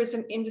 the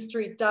tourism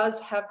industry does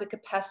have the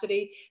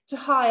capacity to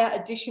hire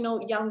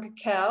additional younger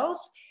cows,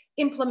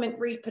 implement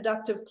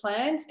reproductive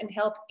plans, and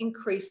help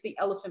increase the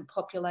elephant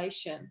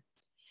population.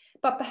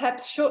 But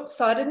perhaps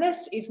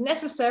short-sightedness is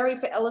necessary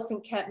for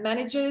elephant camp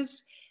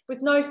managers.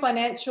 With no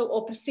financial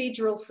or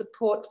procedural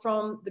support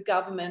from the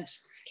government,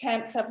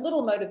 camps have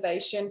little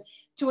motivation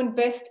to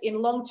invest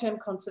in long-term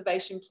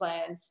conservation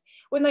plans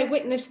when they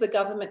witness the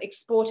government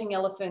exporting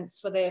elephants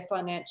for their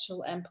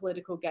financial and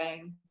political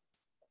gain.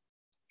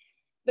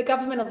 The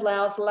government of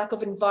Laos' lack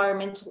of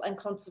environmental and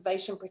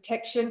conservation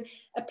protection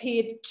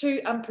appeared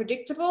too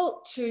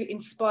unpredictable to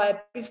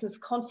inspire business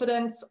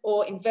confidence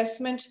or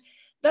investment,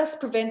 thus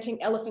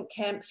preventing elephant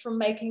camps from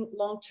making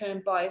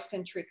long-term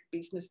biocentric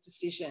business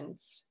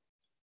decisions.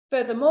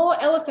 Furthermore,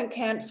 elephant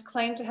camps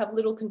claim to have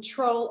little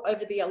control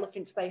over the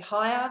elephants they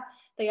hire.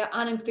 They are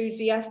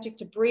unenthusiastic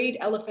to breed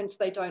elephants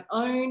they don't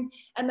own,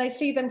 and they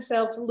see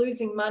themselves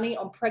losing money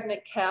on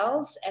pregnant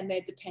cows and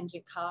their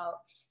dependent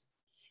calves.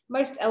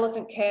 Most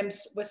elephant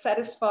camps were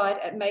satisfied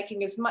at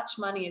making as much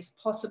money as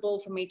possible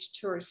from each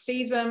tourist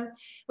season,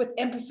 with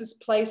emphasis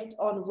placed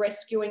on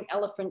rescuing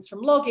elephants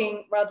from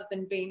logging rather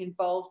than being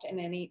involved in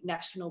any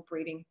national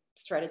breeding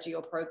strategy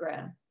or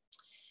program.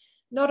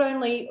 Not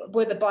only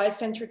were the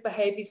biocentric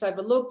behaviours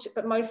overlooked,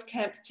 but most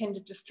camps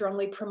tended to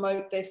strongly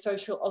promote their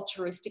social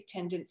altruistic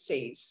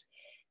tendencies.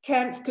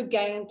 Camps could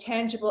gain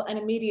tangible and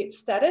immediate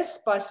status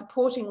by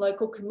supporting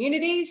local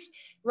communities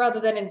rather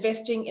than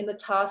investing in the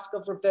task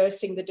of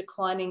reversing the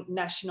declining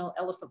national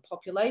elephant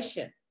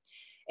population.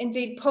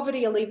 Indeed,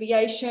 poverty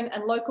alleviation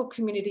and local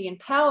community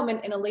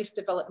empowerment in a least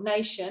developed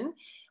nation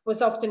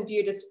was often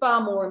viewed as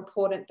far more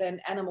important than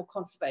animal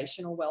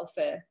conservation or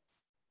welfare.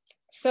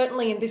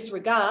 Certainly in this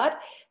regard,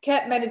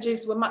 camp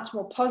managers were much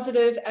more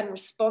positive and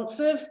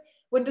responsive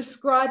when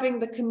describing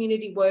the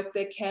community work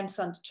their camps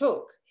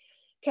undertook.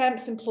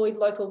 Camps employed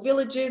local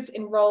villagers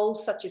in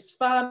roles such as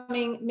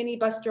farming,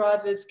 minibus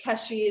drivers,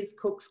 cashiers,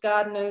 cooks,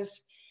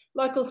 gardeners.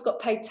 Locals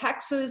got paid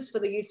taxes for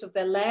the use of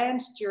their land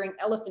during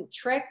elephant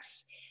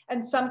treks,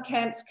 and some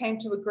camps came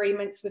to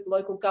agreements with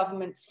local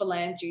governments for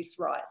land use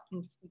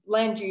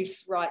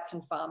rights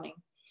and farming.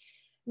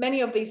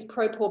 Many of these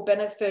pro-poor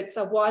benefits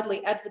are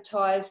widely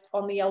advertised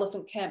on the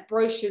elephant camp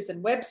brochures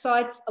and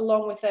websites,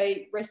 along with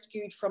a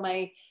rescued from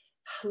a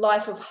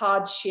life of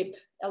hardship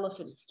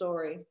elephant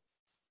story.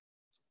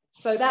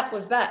 So that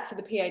was that for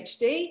the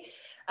PhD.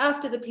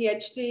 After the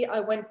PhD, I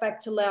went back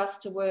to Laos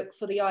to work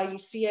for the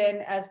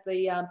IUCN as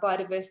the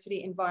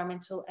Biodiversity,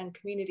 Environmental and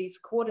Communities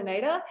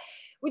Coordinator.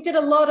 We did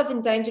a lot of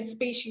endangered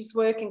species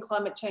work and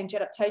climate change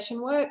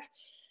adaptation work.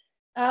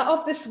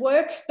 Of this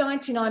work,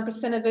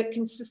 99% of it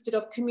consisted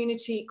of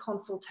community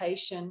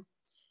consultation,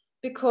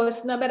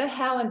 because no matter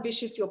how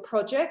ambitious your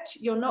project,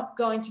 you're not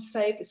going to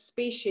save a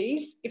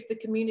species if the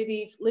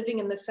communities living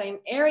in the same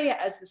area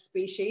as the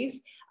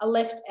species are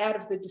left out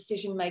of the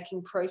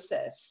decision-making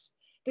process.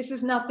 This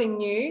is nothing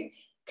new.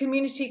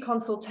 Community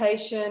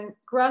consultation,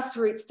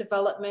 grassroots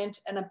development,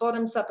 and a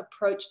bottoms-up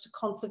approach to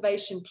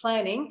conservation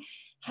planning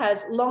has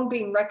long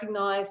been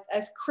recognised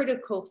as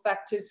critical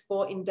factors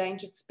for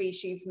endangered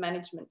species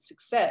management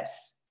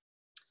success.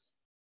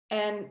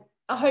 And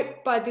I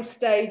hope by this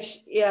stage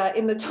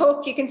in the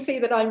talk, you can see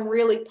that I'm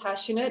really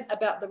passionate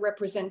about the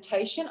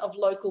representation of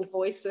local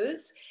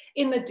voices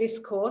in the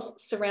discourse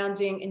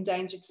surrounding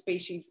endangered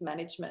species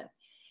management.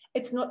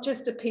 It's not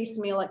just a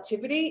piecemeal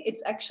activity,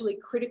 it's actually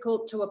critical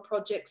to a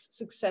project's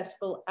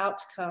successful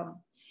outcome.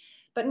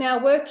 But now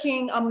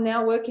I'm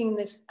now working in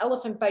this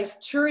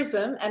elephant-based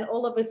tourism, and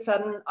all of a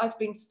sudden I've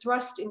been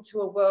thrust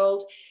into a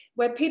world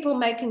where people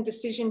making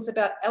decisions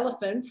about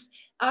elephants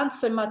aren't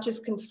so much as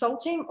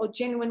consulting or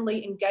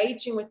genuinely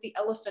engaging with the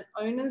elephant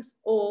owners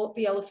or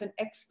the elephant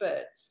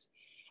experts.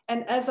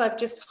 And as I've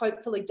just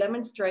hopefully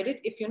demonstrated,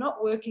 if you're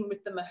not working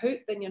with the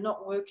mahout, then you're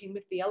not working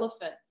with the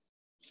elephant.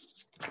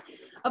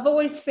 I've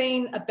always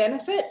seen a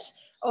benefit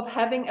of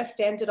having a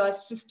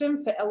standardized system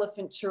for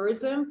elephant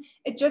tourism.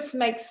 It just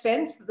makes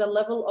sense that the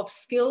level of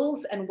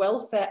skills and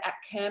welfare at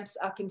camps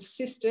are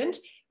consistent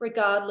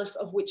regardless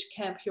of which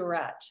camp you're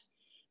at.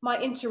 My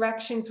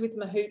interactions with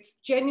mahouts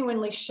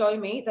genuinely show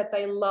me that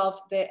they love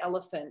their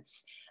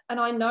elephants.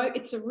 And I know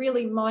it's a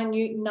really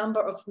minute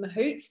number of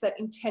mahouts that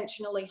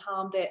intentionally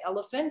harm their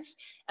elephants,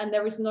 and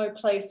there is no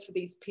place for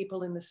these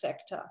people in the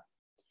sector.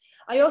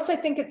 I also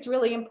think it's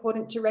really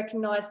important to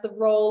recognise the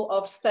role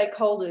of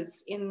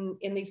stakeholders in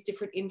these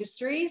different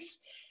industries.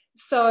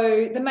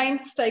 So the main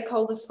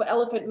stakeholders for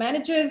elephant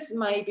managers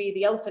may be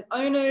the elephant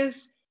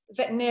owners,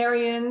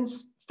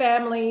 veterinarians,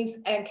 families,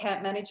 and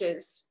camp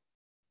managers.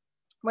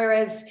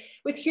 Whereas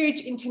with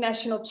huge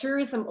international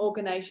tourism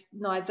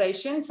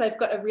organisations, they've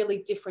got a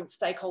really different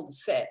stakeholder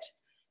set.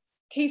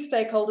 Key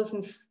stakeholders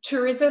in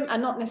tourism are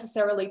not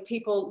necessarily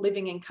people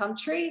living in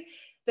country.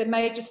 The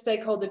major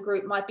stakeholder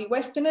group might be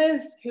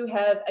Westerners who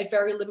have a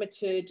very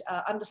limited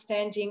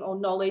understanding or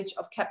knowledge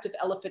of captive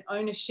elephant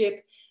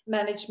ownership,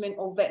 management,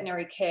 or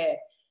veterinary care.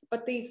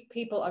 But these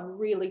people are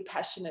really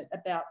passionate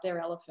about their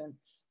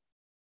elephants.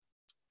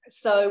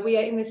 So we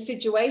are in this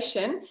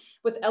situation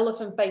with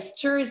elephant-based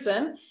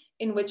tourism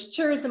in which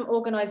tourism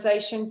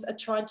organisations are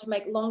trying to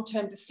make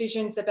long-term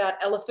decisions about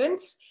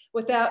elephants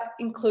without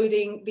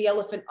including the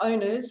elephant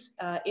owners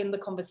in the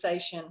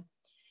conversation.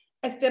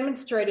 As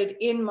demonstrated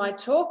in my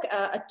talk,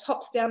 a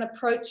tops-down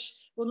approach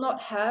will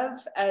not have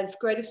as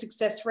great a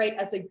success rate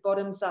as a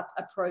bottoms-up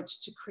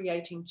approach to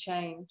creating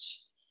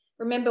change.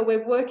 Remember,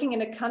 we're working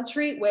in a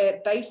country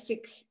where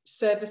basic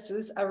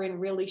services are in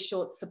really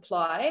short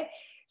supply.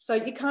 So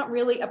you can't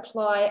really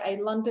apply a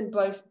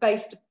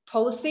London-based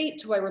policy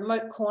to a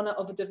remote corner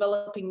of a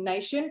developing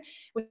nation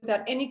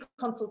without any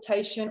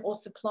consultation or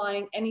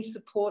supplying any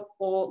support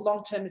or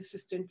long-term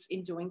assistance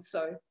in doing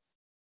so.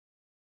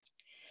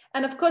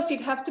 And of course,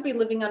 you'd have to be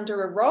living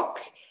under a rock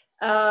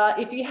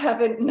if you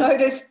haven't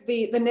noticed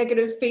the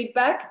negative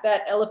feedback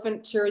that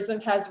elephant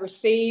tourism has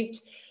received,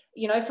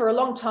 you know, for a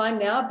long time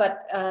now,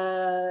 but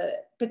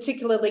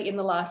particularly in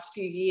the last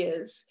few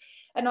years.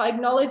 And I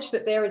acknowledge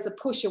that there is a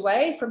push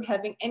away from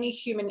having any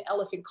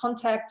human-elephant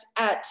contact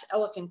at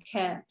elephant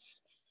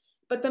camps.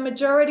 But the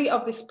majority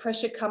of this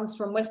pressure comes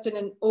from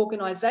Western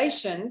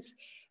organisations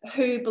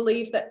who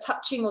believe that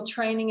touching or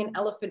training an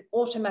elephant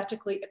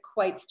automatically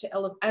equates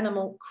to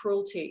animal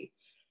cruelty.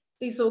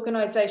 These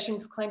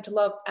organisations claim to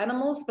love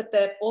animals, but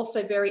they're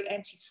also very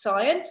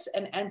anti-science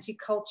and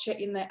anti-culture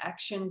in their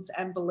actions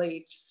and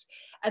beliefs.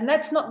 And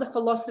that's not the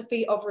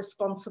philosophy of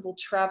responsible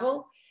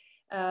travel.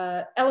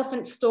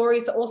 Elephant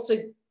stories are also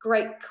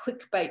great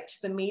clickbait to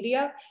the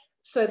media.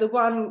 So the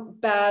one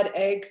bad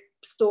egg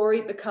story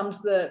becomes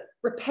the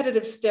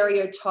repetitive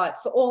stereotype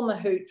for all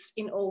mahouts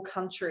in all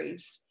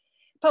countries.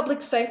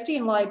 Public safety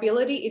and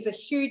liability is a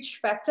huge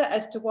factor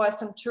as to why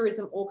some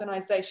tourism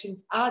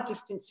organisations are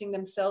distancing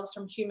themselves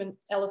from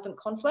human-elephant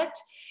conflict,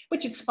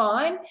 which is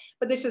fine,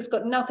 but this has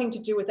got nothing to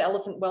do with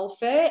elephant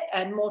welfare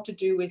and more to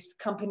do with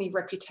company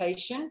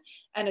reputation,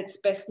 and it's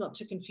best not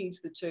to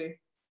confuse the two.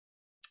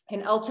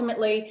 And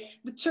ultimately,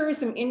 the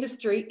tourism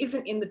industry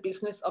isn't in the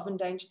business of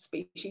endangered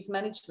species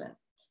management.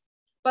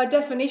 By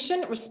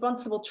definition,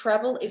 responsible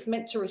travel is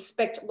meant to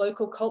respect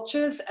local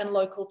cultures and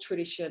local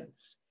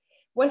traditions.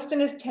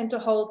 Westerners tend to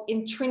hold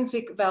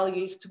intrinsic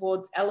values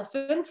towards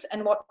elephants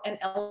and what an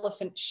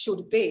elephant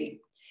should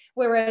be.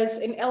 Whereas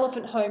in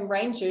elephant home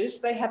ranges,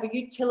 they have a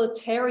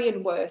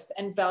utilitarian worth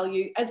and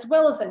value as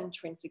well as an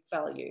intrinsic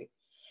value.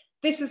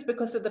 This is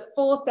because of the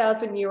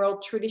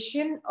 4,000-year-old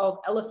tradition of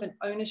elephant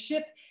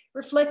ownership,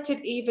 reflected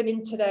even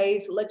in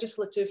today's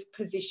legislative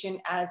position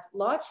as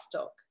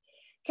livestock.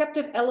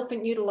 Captive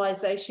elephant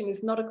utilisation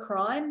is not a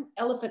crime.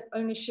 Elephant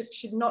ownership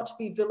should not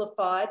be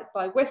vilified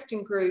by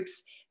Western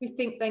groups who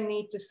think they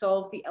need to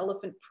solve the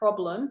elephant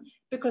problem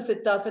because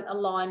it doesn't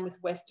align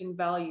with Western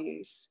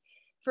values.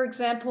 For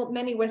example,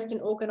 many Western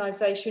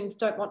organisations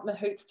don't want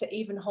mahouts to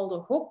even hold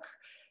a hook.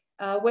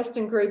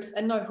 Western groups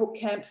and no-hook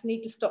camps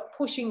need to stop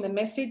pushing the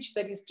message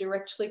that is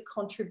directly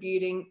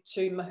contributing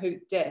to mahout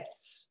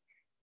deaths.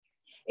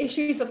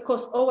 Issues, of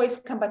course, always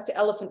come back to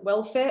elephant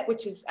welfare,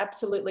 which is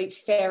absolutely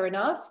fair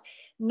enough.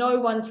 No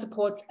one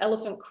supports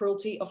elephant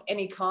cruelty of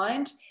any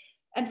kind.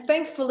 And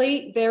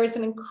thankfully, there is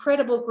an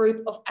incredible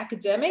group of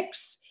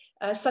academics,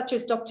 such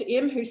as Dr.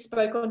 Im, who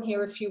spoke on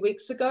here a few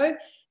weeks ago.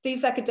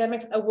 These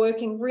academics are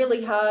working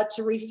really hard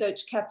to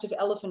research captive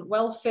elephant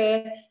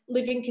welfare,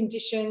 living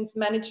conditions,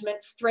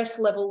 management, stress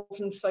levels,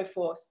 and so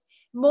forth.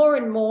 More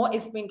and more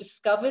is being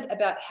discovered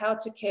about how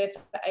to care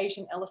for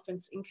Asian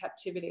elephants in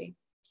captivity.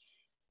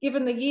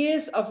 Given the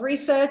years of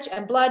research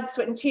and blood,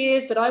 sweat and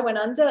tears that I went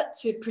under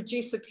to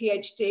produce a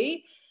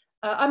PhD,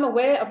 I'm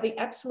aware of the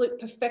absolute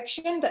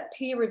perfection that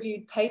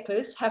peer-reviewed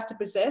papers have to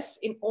possess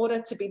in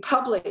order to be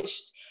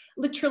published.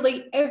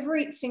 Literally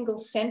every single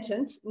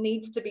sentence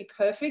needs to be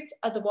perfect,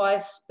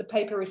 otherwise the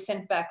paper is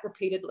sent back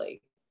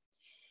repeatedly.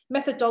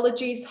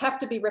 Methodologies have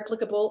to be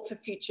replicable for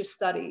future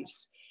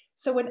studies.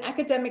 So when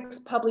academics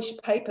publish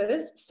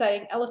papers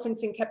saying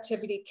elephants in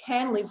captivity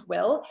can live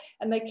well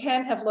and they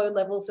can have low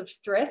levels of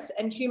stress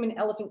and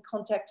human-elephant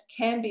contact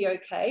can be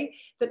okay,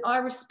 then I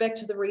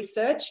respect the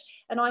research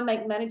and I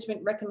make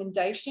management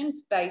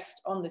recommendations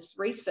based on this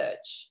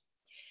research.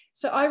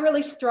 So I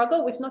really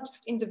struggle with not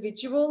just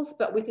individuals,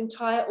 but with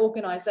entire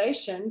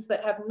organisations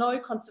that have no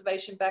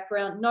conservation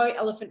background, no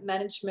elephant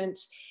management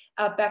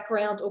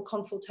background or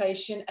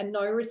consultation, and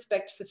no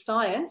respect for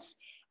science,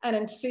 and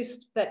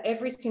insist that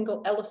every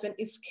single elephant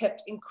is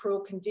kept in cruel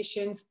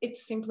conditions.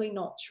 It's simply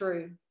not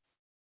true.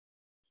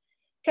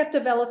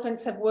 Captive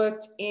elephants have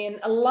worked in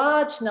a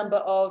large number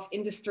of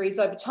industries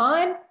over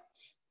time: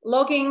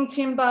 logging,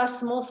 timber,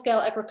 small-scale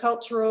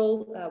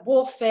agricultural,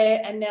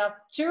 warfare, and now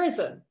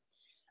tourism.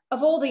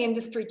 Of all the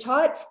industry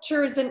types,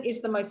 tourism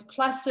is the most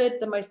placid,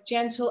 the most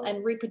gentle,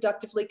 and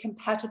reproductively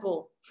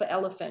compatible for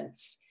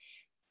elephants.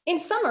 In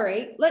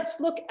summary, let's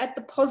look at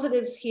the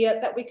positives here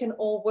that we can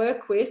all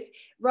work with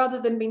rather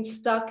than being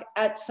stuck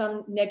at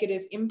some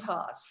negative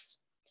impasse.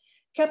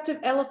 Captive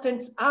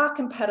elephants are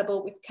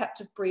compatible with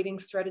captive breeding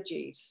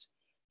strategies.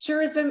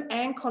 Tourism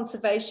and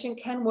conservation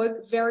can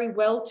work very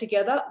well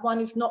together. One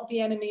is not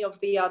the enemy of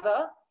the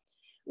other.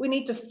 We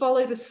need to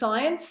follow the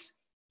science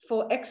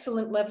for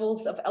excellent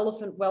levels of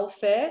elephant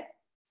welfare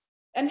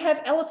and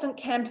have elephant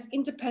camps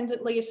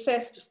independently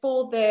assessed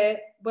for their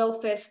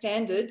welfare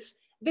standards.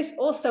 This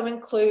also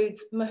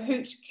includes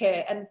mahout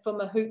care and for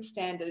mahout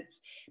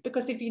standards,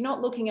 because if you're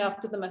not looking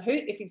after the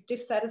mahout, if he's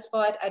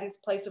dissatisfied at his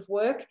place of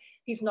work,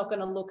 he's not going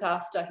to look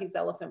after his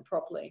elephant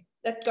properly.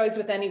 That goes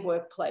with any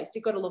workplace.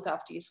 You've got to look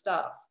after your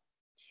staff.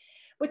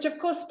 Which of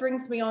course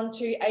brings me on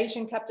to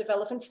Asian captive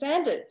elephant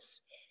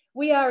standards.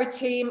 We are a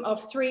team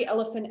of 3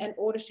 elephant and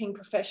auditing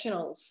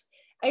professionals,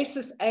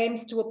 ACES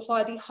aims to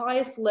apply the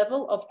highest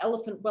level of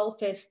elephant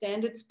welfare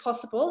standards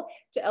possible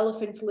to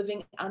elephants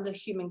living under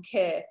human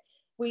care.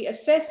 We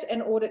assess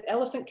and audit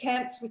elephant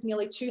camps with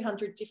nearly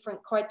 200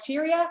 different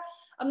criteria.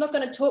 I'm not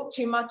going to talk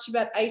too much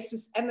about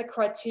ACES and the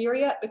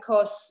criteria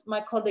because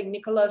my colleague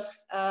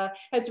Nicholas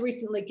has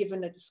recently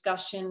given a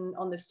discussion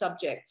on this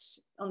subject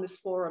on this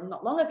forum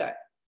not long ago.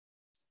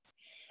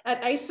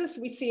 At ACES,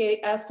 we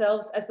see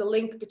ourselves as the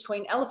link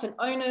between elephant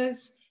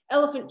owners,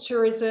 elephant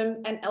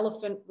tourism, and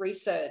elephant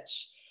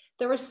research.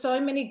 There are so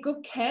many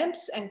good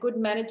camps and good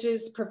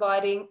managers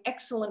providing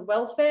excellent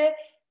welfare,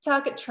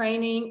 target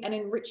training, and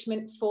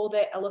enrichment for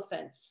their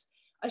elephants.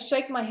 I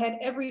shake my head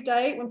every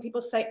day when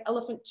people say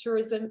elephant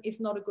tourism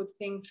is not a good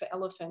thing for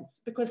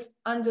elephants, because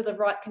under the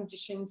right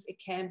conditions, it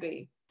can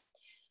be.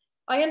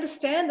 I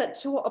understand that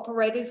tour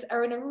operators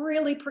are in a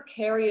really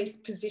precarious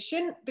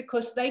position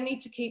because they need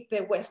to keep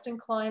their Western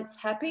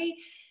clients happy,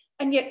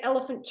 and yet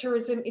elephant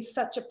tourism is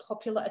such a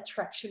popular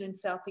attraction in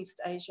Southeast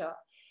Asia.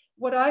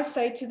 What I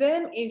say to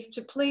them is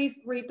to please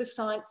read the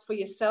science for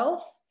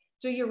yourself,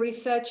 do your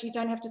research, you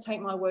don't have to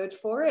take my word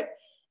for it,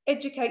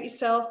 educate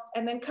yourself,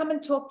 and then come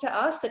and talk to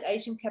us at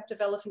Asian Captive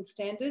Elephant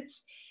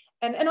Standards.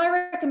 And I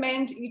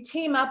recommend you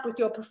team up with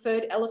your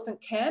preferred elephant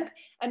camp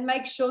and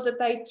make sure that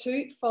they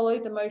too follow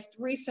the most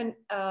recent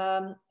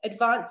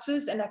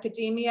advances in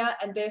academia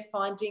and their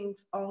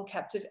findings on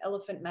captive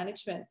elephant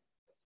management.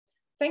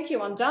 Thank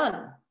you, I'm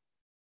done.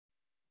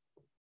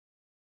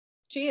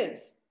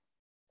 Cheers.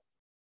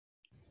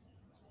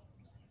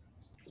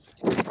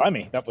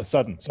 Blimey, that was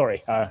sudden.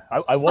 Sorry,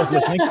 I was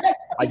listening.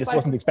 I just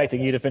wasn't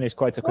expecting you to finish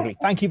quite so quickly.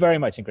 Thank you very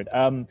much,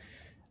 Ingrid.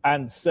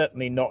 And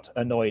certainly not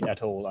annoyed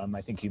at all.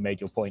 I think you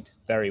made your point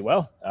very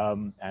well.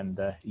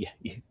 Yeah,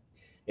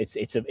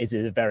 it's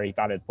a very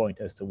valid point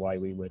as to why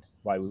we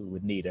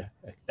would need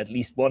at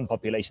least one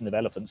population of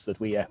elephants that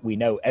we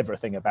know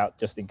everything about,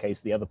 just in case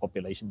the other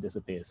population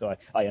disappears. So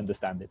I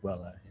understand it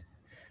well.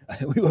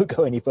 We won't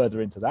go any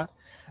further into that.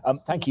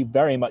 Thank you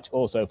very much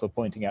also for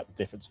pointing out the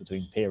difference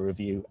between peer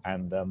review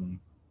and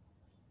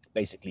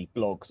basically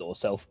blogs or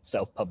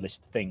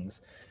self-published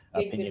things,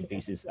 opinion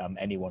pieces.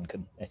 Anyone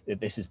can.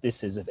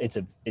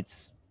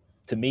 It's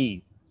to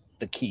me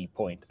the key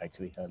point.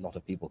 Actually, a lot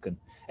of people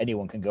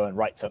anyone can go and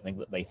write something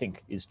that they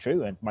think is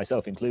true, and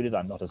myself included.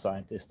 I'm not a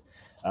scientist,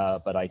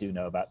 but I do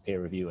know about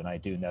peer review, and I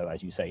do know,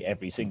 as you say,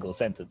 every single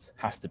sentence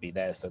has to be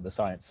there. So the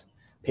science,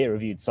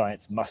 peer-reviewed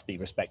science, must be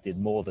respected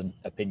more than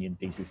opinion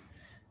pieces.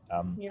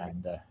 And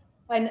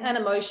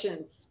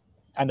emotions.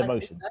 And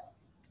emotions.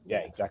 Yeah,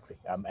 exactly.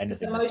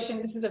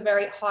 Emotion, this is a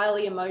very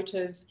highly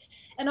emotive,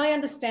 and I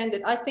understand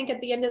it. I think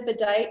at the end of the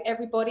day,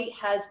 everybody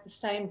has the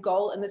same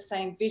goal and the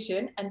same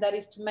vision, and that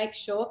is to make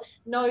sure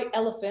no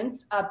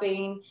elephants are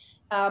being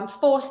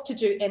forced to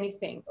do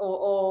anything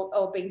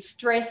or being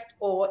stressed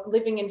or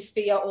living in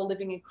fear or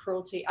living in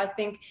cruelty. I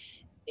think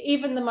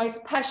even the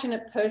most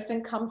passionate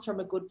person comes from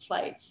a good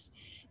place.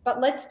 But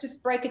let's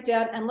just break it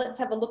down and let's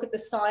have a look at the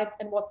science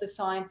and what the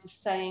science is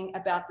saying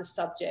about the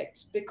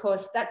subject,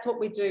 because that's what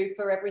we do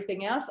for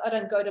everything else. I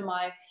don't go to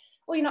my,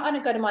 I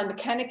don't go to my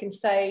mechanic and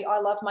say,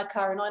 I love my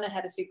car and I know how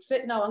to fix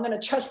it. No, I'm going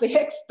to trust the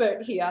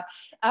expert here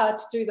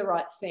to do the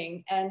right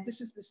thing. And this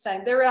is the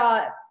same. There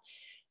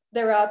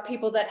are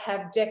people that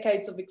have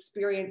decades of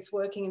experience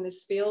working in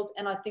this field,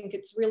 and I think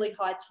it's really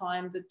high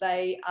time that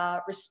they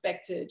are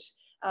respected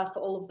for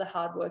all of the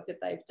hard work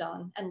that they've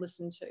done and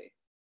listened to.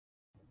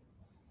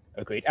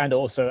 Agreed. And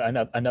also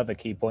another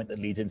key point that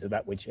leads into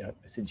that, which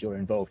since you're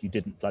involved, you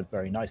didn't plug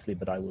very nicely,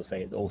 but I will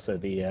say it also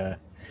the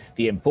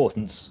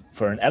importance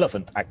for an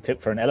elephant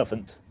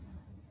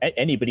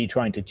anybody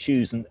trying to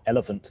choose an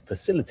elephant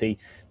facility,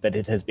 that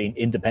it has been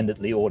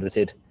independently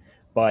audited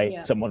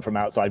by someone from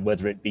outside,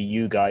 whether it be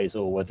you guys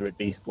or whether it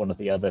be one of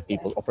the other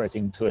people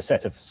operating to a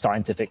set of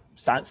scientific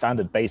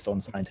standard based on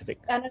scientific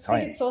science. And I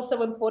think it's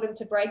also important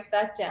to break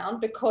that down,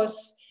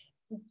 because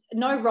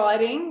no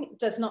riding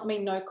does not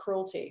mean no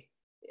cruelty.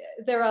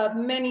 There are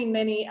many,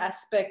 many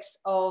aspects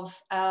of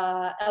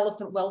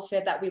elephant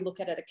welfare that we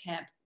look at a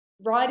camp.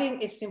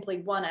 Riding is simply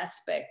one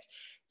aspect.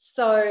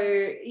 So,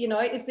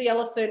 is the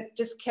elephant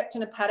just kept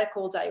in a paddock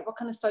all day? What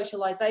kind of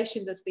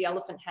socialization does the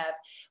elephant have?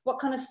 What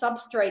kind of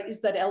substrate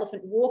is that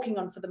elephant walking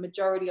on for the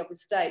majority of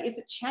his day? Is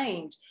it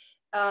chained?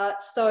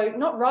 So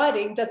not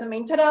riding doesn't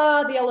mean,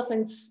 ta-da, the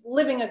elephant's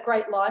living a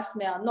great life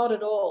now. Not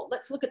at all.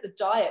 Let's look at the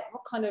diet.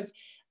 What kind of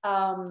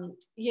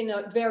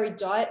varied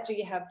diet do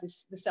you have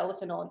this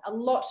elephant on? A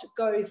lot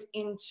goes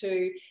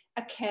into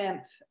a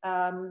camp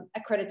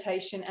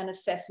accreditation and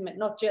assessment,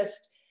 not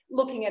just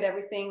looking at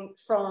everything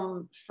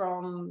from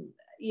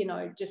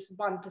just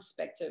one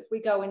perspective. We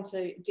go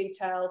into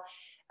detail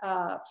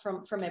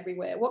from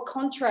everywhere. What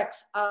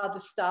contracts are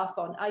the staff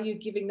on? Are you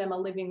giving them a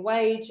living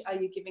wage? Are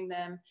you giving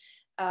them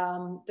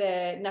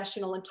their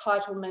national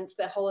entitlements,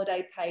 their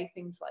holiday pay,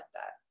 things like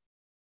that?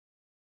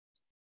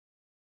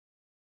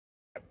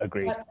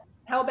 Agreed.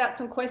 How about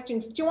some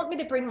questions? Do you want me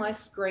to bring my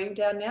screen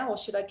down now, or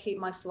should I keep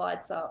my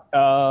slides up?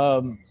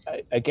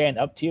 Again,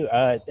 up to you.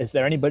 Is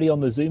there anybody on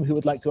the Zoom who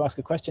would like to ask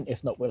a question?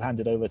 If not, we'll hand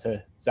it over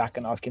to Zach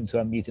and ask him to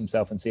unmute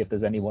himself and see if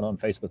there's anyone on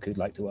Facebook who'd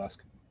like to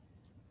ask.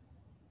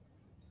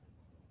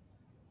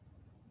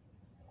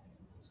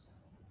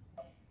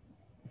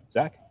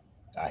 Zach?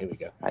 Here we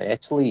go.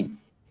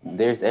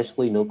 There's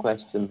actually no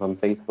questions on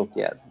Facebook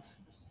yet.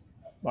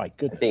 My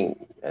goodness.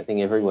 I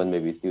think everyone may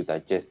be still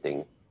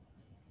digesting.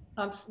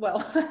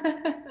 Well,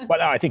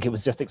 well, I think it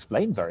was just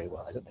explained very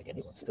well. I don't think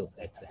anyone's still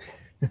there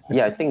to...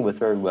 Yeah, I think it was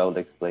very well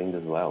explained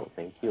as well.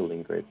 Thank you,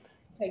 Ingrid.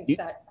 Thanks,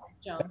 Zach. Thanks,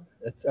 John.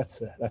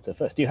 That's a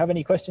first. Do you have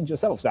any questions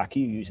yourself, Zach?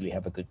 You usually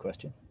have a good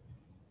question.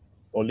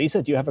 Or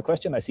Lisa, do you have a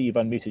question? I see you've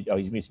unmuted. Oh,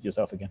 you've muted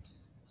yourself again.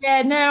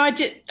 Yeah, no,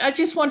 I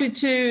just wanted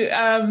to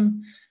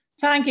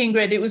thank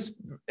Ingrid. It was,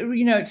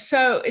 you know,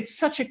 it's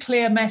such a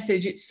clear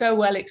message. It's so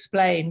well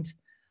explained.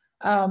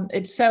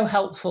 It's so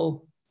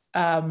helpful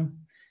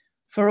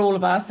for all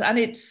of us, and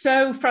it's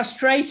so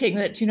frustrating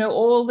that, you know,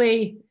 all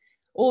the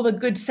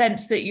good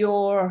sense that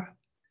you're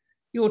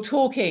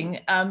talking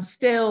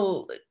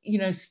still, you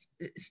know,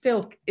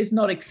 still is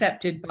not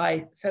accepted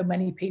by so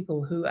many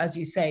people who, as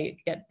you say,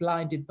 get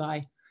blinded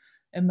by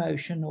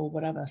emotion or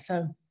whatever.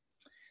 So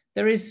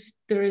there is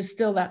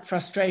still that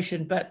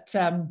frustration, but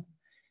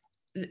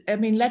I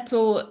mean,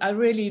 I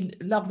really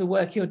love the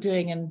work you're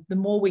doing, and the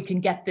more we can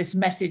get this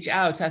message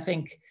out, I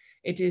think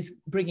it is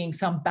bringing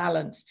some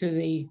balance to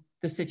the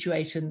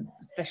situation,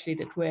 especially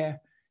that we're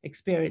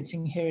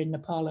experiencing here in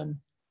Nepal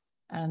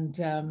and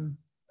to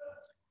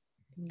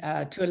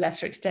a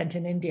lesser extent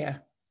in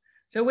India.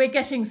 So we're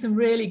getting some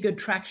really good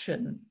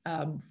traction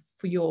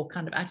for your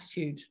kind of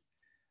attitude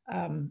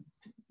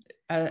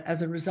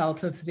as a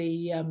result of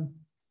the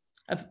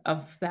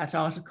of that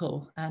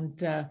article,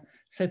 and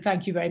so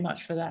thank you very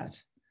much for that.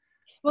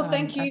 Well,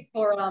 thank you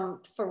for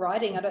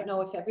writing. I don't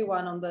know if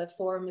everyone on the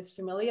forum is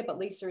familiar, but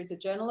Lisa is a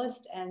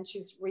journalist, and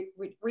she's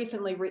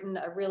recently written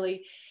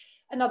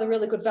another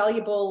really good,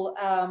 valuable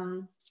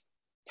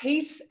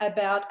piece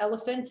about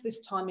elephants,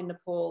 this time in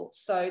Nepal.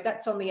 So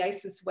that's on the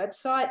ACES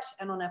website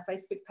and on our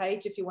Facebook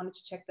page if you wanted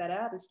to check that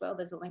out as well.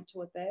 There's a link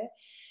to it there.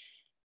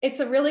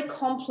 It's a really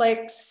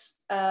complex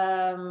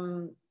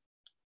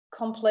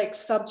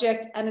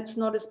subject, and it's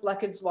not as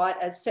black as white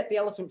as set the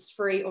elephants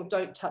free or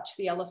don't touch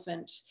the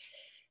elephant.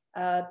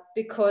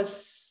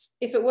 Because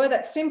if it were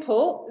that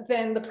simple,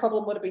 then the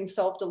problem would have been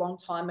solved a long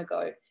time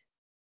ago.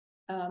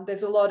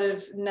 There's a lot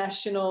of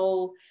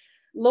national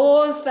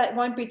laws that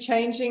won't be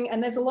changing,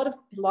 and there's a lot of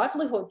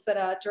livelihoods that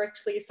are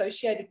directly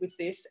associated with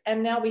this.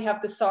 And now we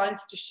have the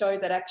science to show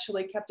that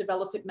actually captive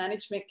elephant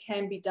management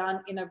can be done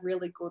in a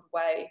really good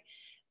way.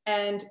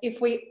 And if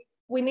we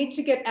need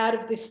to get out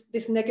of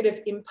this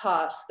negative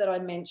impasse that I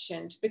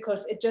mentioned,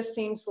 because it just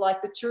seems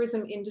like the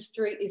tourism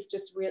industry is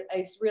just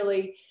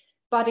really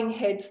butting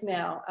heads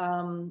now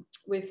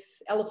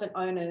with elephant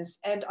owners,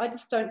 and I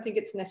just don't think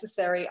it's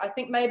necessary. I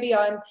think maybe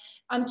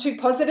I'm too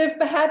positive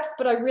perhaps,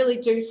 but I really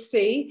do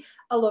see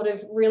a lot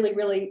of really,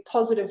 really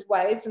positive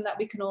ways, and that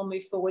we can all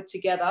move forward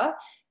together.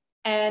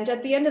 And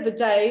at the end of the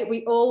day,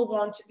 we all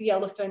want the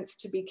elephants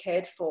to be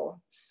cared for.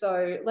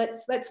 So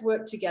let's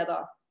work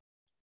together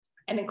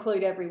and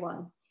include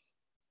everyone.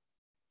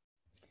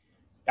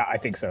 I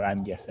think so,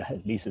 and yes,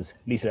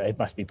 Lisa, it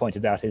must be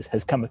pointed out,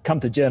 has come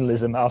to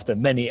journalism after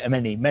many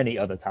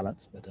other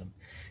talents, but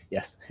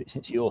yes,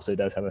 she also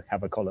does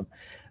have a column.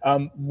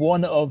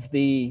 One of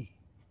the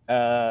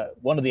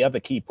other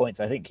key points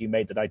I think you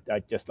made that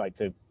I'd just like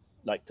to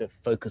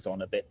focus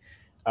on a bit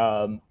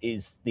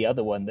is the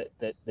other one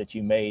that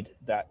you made,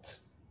 that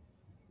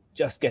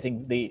just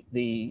getting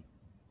the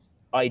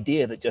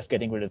idea that just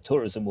getting rid of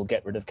tourism will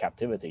get rid of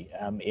captivity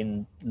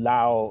in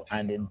Laos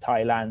and in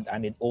Thailand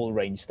and in all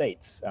range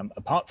states,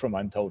 apart from,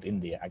 I'm told,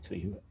 India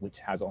actually, which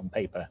has on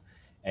paper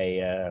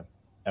a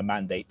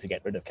mandate to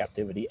get rid of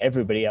captivity.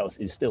 Everybody else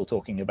is still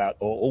talking about,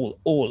 or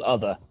all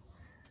other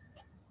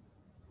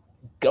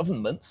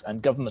governments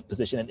and government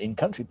position and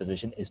in-country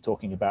position is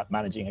talking about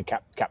managing a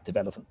captive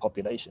elephant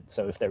population.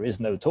 So if there is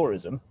no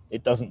tourism,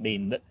 it doesn't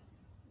mean that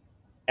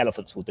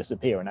elephants will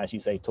disappear. And as you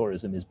say,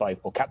 tourism is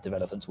or captive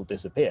elephants will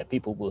disappear.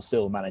 People will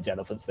still manage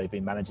elephants. They've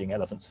been managing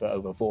elephants for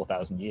over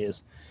 4,000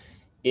 years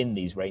in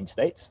these range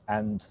states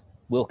and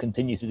will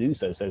continue to do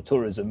so. So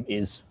tourism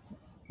is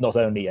not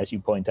only, as you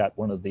point out,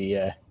 one of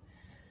the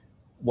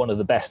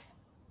best,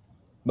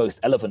 most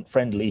elephant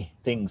friendly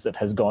things that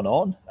has gone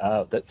on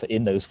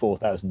in those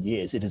 4,000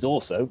 years. It is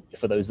also,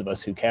 for those of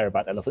us who care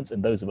about elephants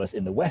and those of us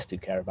in the West who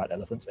care about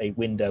elephants, a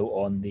window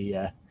on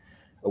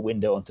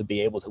to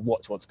be able to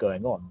watch what's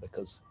going on,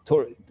 because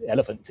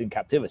elephants in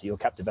captivity or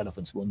captive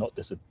elephants will not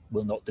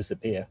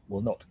disappear,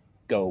 will not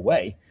go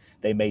away.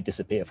 They may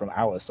disappear from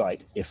our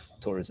sight if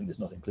tourism is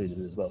not included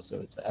as well.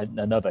 So it's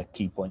another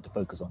key point to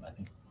focus on, I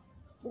think.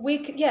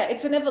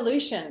 It's an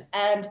evolution,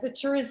 and the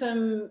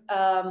tourism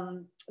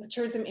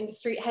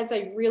industry has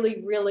a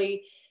really,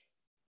 really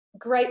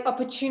great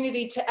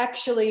opportunity to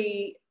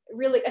actually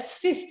really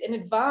assist and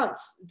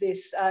advance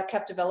this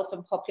captive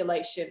elephant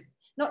population.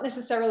 not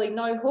necessarily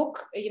no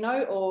hook, you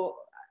know, or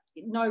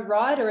no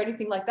ride or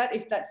anything like that.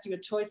 If that's your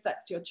choice,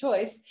 that's your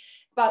choice.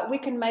 But we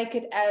can make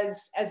it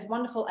as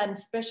wonderful and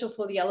special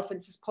for the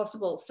elephants as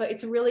possible. So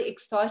it's a really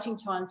exciting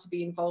time to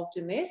be involved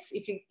in this.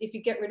 If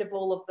you get rid of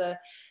all of the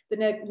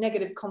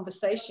negative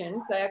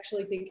conversations, I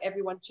actually think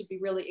everyone should be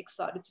really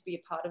excited to be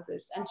a part of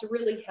this and to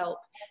really help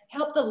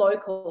the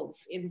locals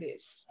in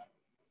this.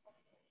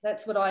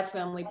 That's what I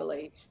firmly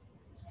believe.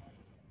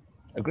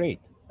 Agreed.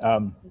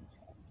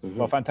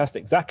 Well,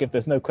 fantastic. Zach, if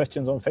there's no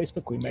questions on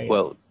Facebook, we may...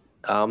 Well,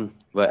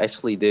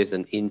 actually, there's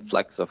an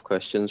influx of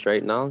questions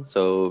right now,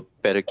 so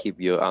better keep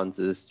your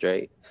answers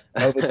straight.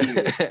 Over to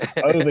you.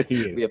 Over to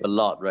you. We have a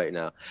lot right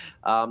now.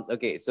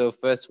 Okay, so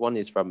first one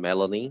is from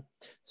Melanie.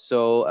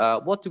 So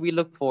what do we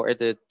look for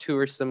at a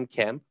tourism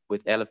camp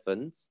with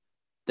elephants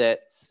that,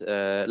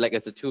 like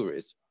as a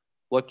tourist,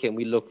 what can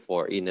we look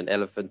for in an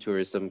elephant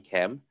tourism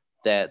camp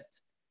that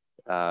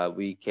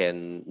we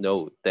can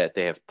know that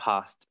they have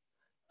passed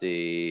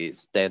the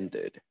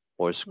standard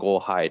or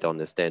score high on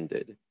the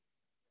standard?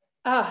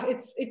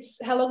 It's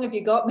how long have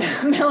you got,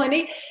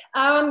 Melanie?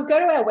 Go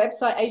to our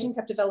website, Asian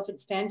Captive Elephant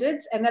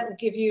Standards, and that will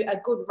give you a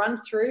good run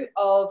through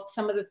of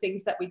some of the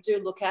things that we do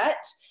look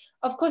at.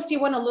 Of course, you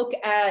want to look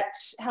at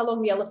how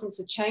long the elephants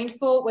are chained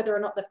for, whether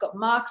or not they've got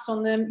marks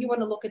on them. You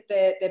want to look at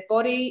their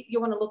body. You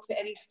want to look for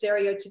any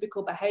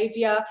stereotypical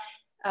behavior.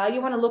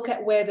 You want to look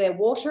at where their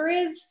water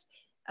is,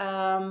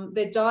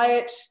 their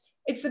diet.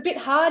 It's a bit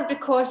hard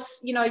because,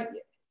 you know,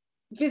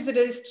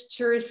 visitors to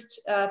tourist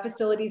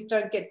facilities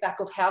don't get back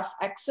of house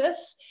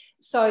access.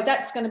 So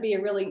that's going to be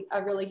a really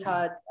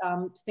hard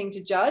thing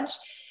to judge.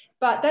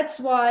 But that's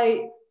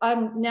why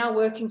I'm now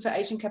working for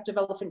Asian Captive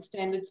Elephant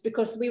Standards,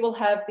 because we will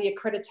have the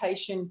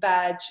accreditation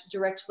badge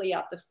directly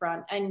up the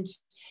front. And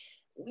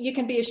you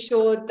can be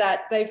assured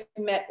that they've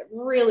met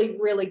really,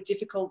 really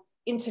difficult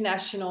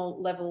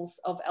international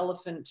levels of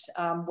elephant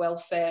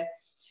welfare.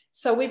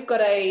 So we've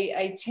got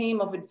a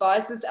team of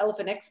advisors,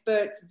 elephant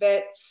experts,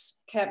 vets,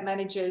 camp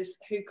managers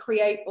who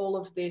create all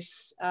of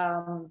this,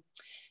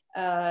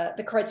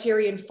 the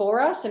criterion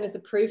for us, and is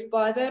approved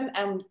by them.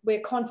 And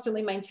we're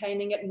constantly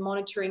maintaining it and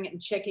monitoring it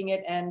and checking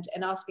it and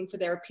asking for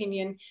their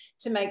opinion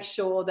to make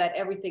sure that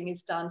everything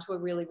is done to a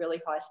really, really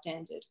high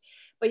standard.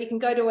 But you can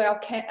go to our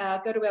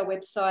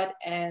website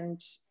and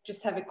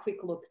just have a quick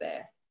look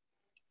there.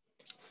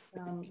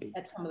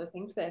 At some of the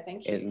things there.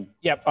 Thank you.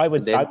 Yeah, I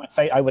would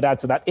say I would add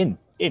to that in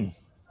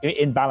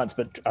balance,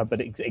 but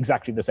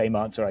exactly the same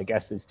answer, I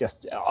guess, is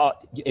just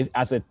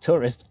as a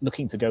tourist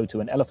looking to go to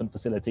an elephant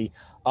facility,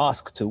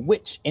 ask to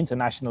which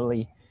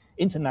internationally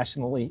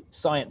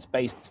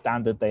science-based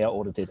standard they are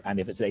audited, and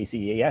if it's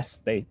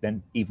ACES,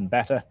 then even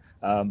better.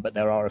 But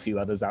there are a few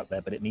others out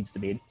there, but it needs to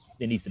be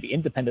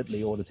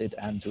independently audited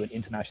and to an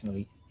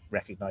internationally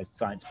recognized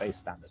science-based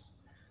standard.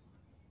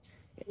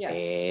 Yeah.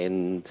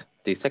 And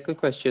the second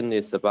question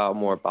is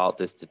more about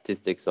the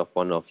statistics of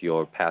one of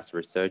your past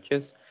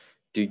researches.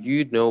 Do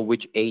you know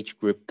which age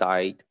group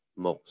died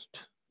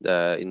most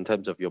in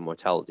terms of your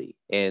mortality?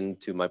 And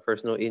to my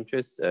personal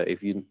interest,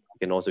 if you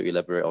can also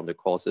elaborate on the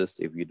causes,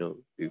 if you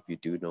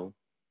do know.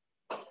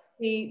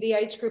 The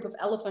age group of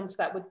elephants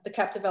the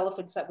captive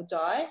elephants that would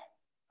die?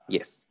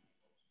 Yes.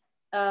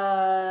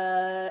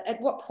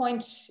 At what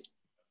point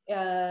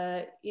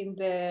in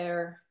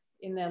their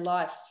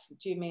life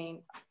do you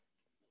mean?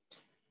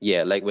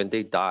 Yeah, like when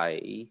they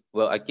die.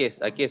 Well, I guess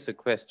her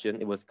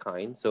question, it was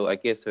kind. So I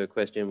guess her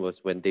question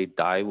was, when they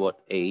die,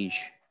 what age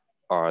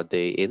are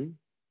they in?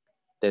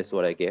 That's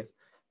what I guess.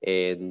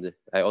 And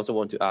I also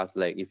want to ask,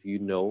 like, if you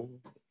know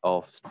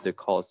of the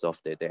cause of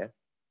their death.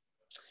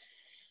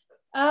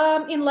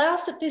 In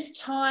Laos at this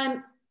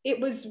time,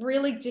 it was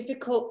really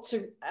difficult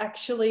to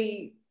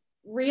actually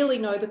really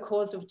know the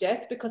cause of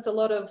death, because a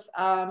lot of,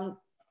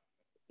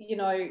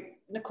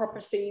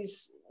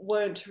 necropsies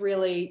weren't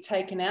really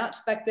taken out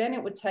back then.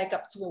 It would take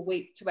up to a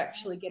week to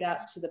actually get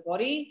out to the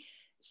body.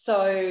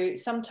 So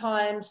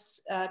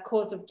sometimes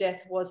cause of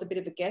death was a bit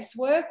of a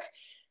guesswork.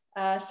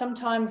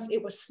 Sometimes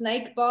it was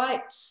snake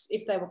bites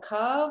if they were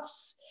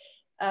calves.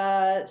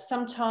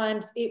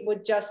 Sometimes it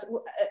would just,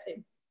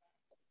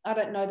 I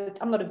don't know,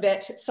 I'm not a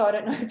vet, so I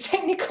don't know the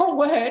technical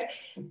word,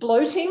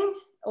 bloating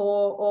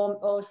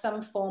or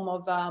some form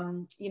of,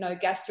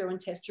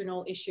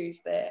 gastrointestinal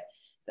issues there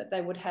that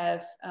they would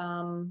have,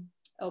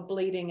 or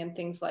bleeding and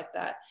things like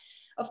that.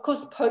 Of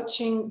course,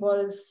 poaching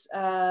was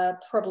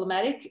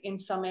problematic in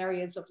some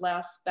areas of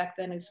Laos back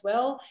then as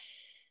well,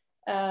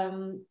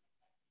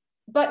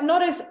 but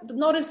not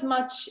as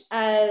much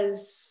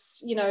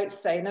as,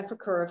 say in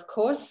Africa, of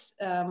course.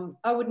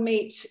 I would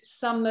meet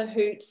some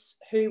mahouts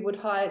who would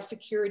hire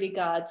security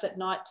guards at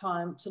night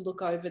time to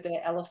look over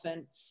their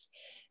elephants,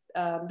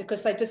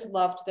 because they just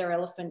loved their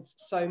elephants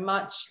so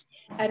much.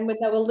 And when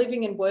they were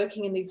living and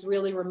working in these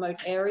really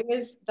remote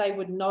areas, they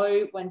would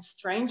know when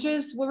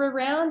strangers were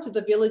around.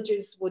 The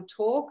villagers would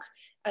talk,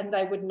 and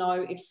they would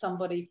know if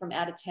somebody from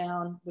out of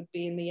town would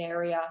be in the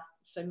area.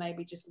 So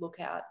maybe just look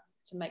out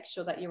to make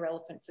sure that your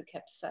elephants are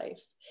kept safe.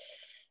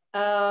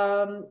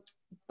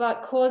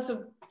 but cause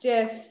of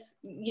death,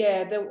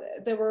 yeah,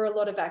 there were a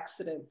lot of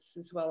accidents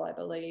as well, I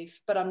believe,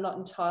 but I'm not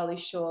entirely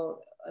sure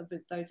of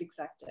those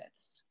exact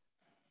deaths.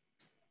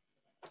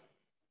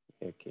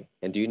 Okay.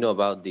 And do you know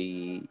about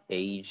the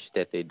age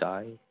that they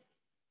die?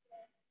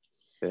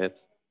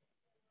 Perhaps?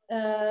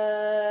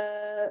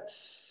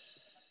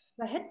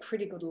 They had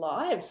pretty good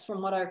lives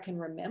from what I can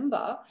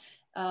remember.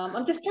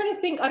 I'm just trying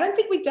to think. I don't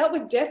think we dealt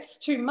with deaths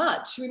too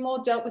much. We more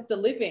dealt with the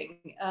living.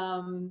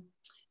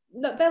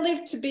 No, they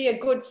lived to be a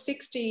good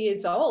 60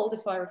 years old,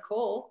 if I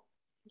recall.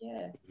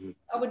 Yeah.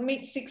 I would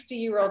meet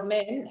 60-year-old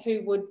men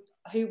who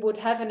would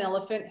have an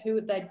elephant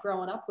who they'd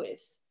grown up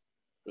with,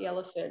 the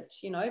elephant,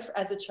 you know,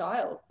 as a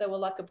child. They were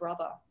like a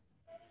brother.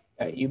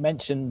 You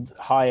mentioned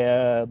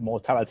higher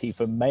mortality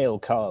for male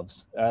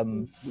calves.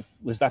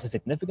 Was that a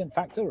significant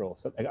factor, or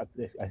something?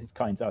 If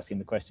Kind's asking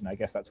the question, I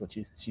guess that's what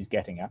she's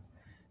getting at.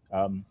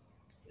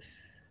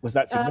 Was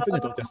that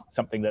significant, or just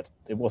something that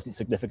it wasn't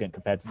significant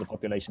compared to the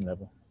population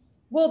level?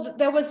 Well,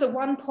 there was a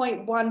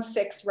 1.1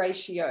 sex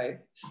ratio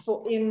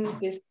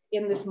in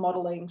this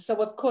modelling. So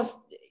of course,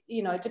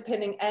 you know,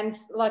 depending, and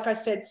like I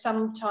said,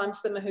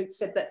 sometimes the Mahout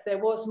said that there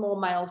was more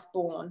males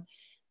born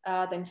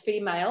than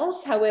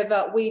females.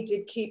 However, we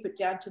did keep it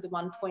down to the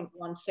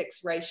 1.1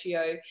 sex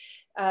ratio,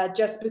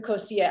 just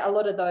because, yeah, a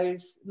lot of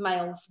those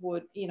males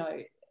would, you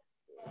know,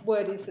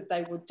 word is that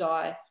they would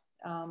die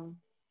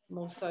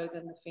more so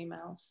than the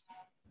females.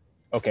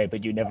 Okay,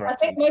 but you never. I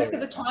think most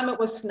of the time it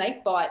was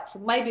snake bites.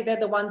 Maybe they're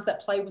the ones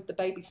that play with the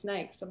baby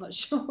snakes. I'm not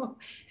sure.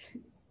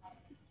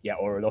 Yeah,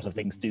 or a lot of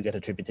things do get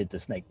attributed to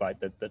snake bite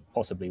that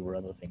possibly were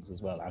other things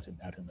as well out in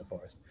the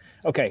forest.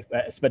 Okay,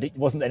 but it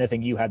wasn't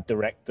anything you had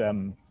direct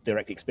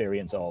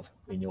experience of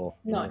in your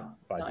 5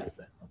 years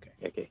there. Okay.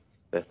 Okay.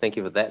 Thank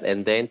you for that.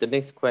 And then the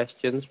next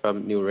question's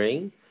from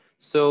Nurain.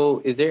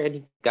 So, is there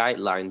any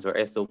guidelines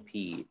or SOP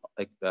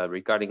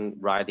regarding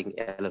riding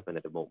elephant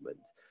at the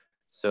moment?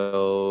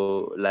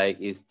 So, like,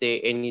 is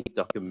there any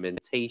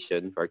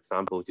documentation, for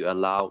example, to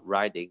allow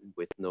riding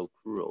with no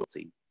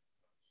cruelty?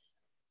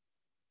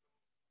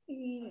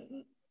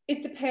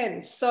 It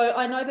depends. So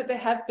I know that there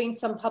have been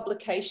some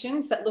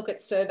publications that look at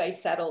survey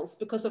saddles,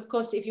 because of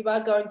course, if you are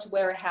going to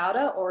wear a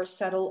howdah or a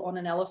saddle on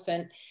an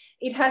elephant,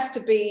 it has to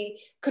be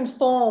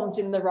conformed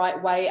in the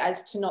right way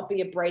as to not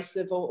be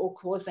abrasive or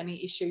cause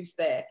any issues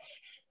there.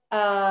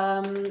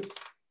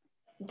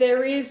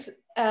 There is,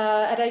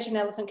 at Asian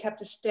Elephant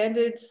Captive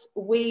Standards,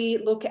 we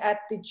look at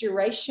the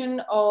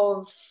duration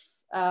of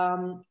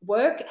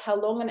work, how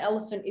long an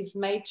elephant is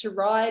made to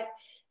ride,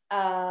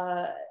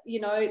 you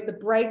know, the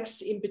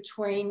breaks in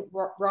between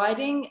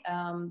riding,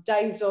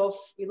 days off.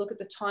 We look at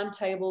the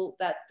timetable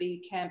that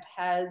the camp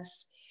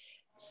has.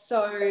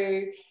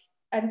 So,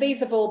 and these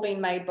have all been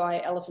made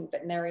by elephant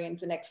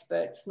veterinarians and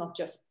experts, not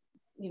just,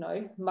 you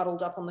know,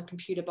 muddled up on the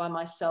computer by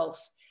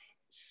myself.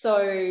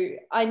 So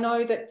I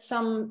know that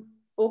some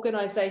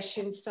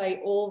organisations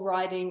say all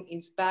riding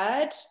is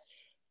bad.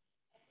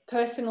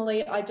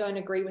 Personally, I don't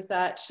agree with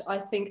that. I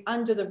think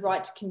under the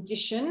right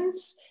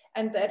conditions,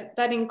 and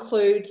that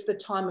includes the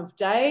time of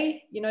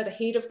day, you know, the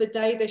heat of the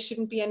day, there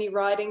shouldn't be any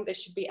riding, there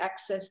should be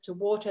access to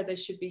water, there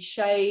should be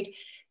shade,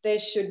 there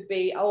should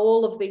be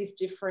all of these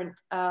different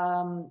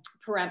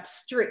perhaps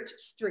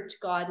strict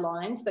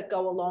guidelines that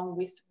go along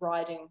with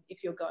riding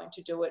if you're going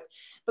to do it.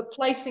 But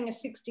placing a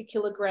 60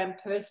 kilogram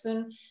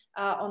person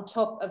on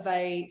top of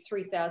a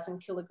 3,000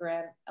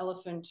 kilogram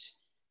elephant,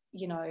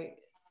 you know,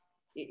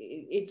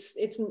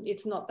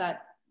 it's not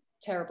that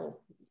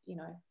terrible, you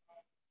know.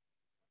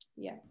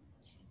 Yeah.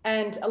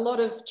 And a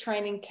lot of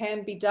training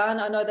can be done.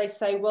 I know they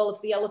say, well,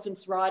 if the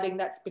elephant's riding,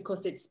 that's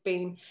because it's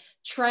been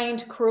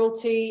trained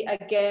cruelty.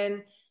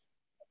 Again,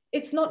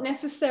 it's not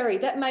necessary.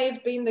 That may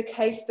have been the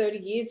case 30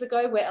 years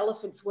ago where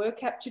elephants were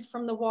captured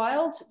from the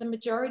wild. The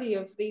majority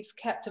of these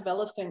captive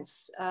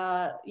elephants,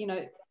 you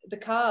know, the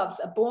calves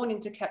are born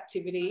into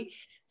captivity.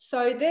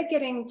 So they're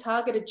getting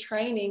targeted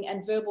training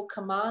and verbal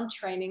command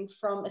training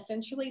from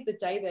essentially the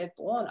day they're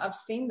born. I've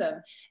seen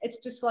them. It's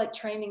just like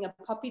training a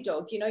puppy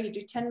dog. You know, you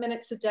do 10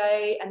 minutes a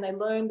day and they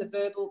learn the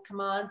verbal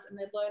commands and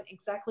they learn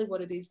exactly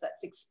what it is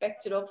that's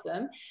expected of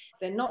them.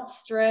 They're not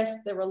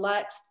stressed, they're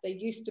relaxed, they're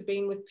used to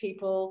being with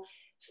people.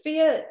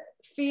 Fear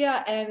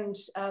and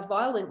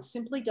violence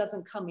simply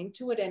doesn't come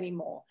into it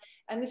anymore.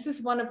 And this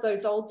is one of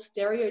those old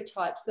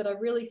stereotypes that I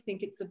really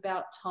think it's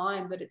about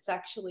time that it's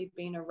actually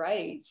been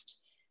erased.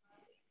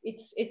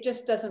 It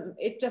just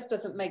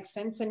doesn't make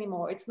sense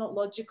anymore. It's not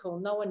logical.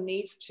 No one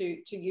needs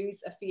to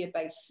use a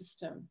fear-based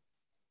system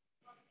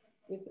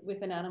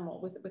with an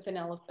animal, with an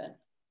elephant.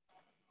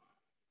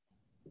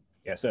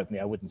 Yeah, certainly.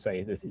 I wouldn't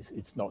say that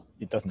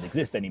it doesn't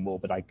exist anymore,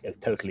 but I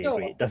totally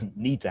agree. It doesn't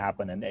need to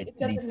happen, and it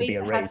needs to be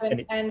erased.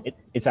 And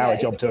it's our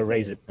job to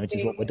erase it, which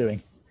is what we're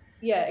doing.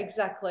 Yeah,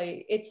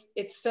 exactly.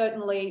 It's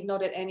certainly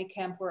not at any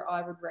camp where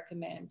I would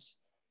recommend,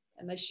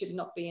 and they should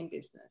not be in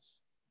business.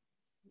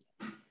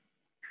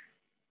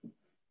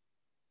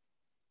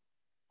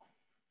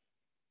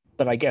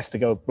 but I guess to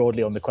go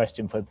broadly on the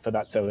question for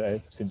that, so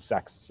since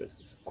Zach's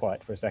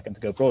quiet for a second, to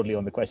go broadly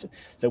on the question.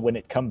 So when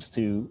it comes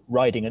to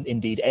riding and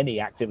indeed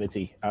any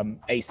activity,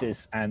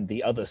 ACES and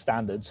the other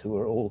standards, who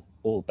are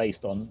all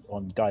based on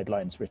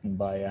guidelines written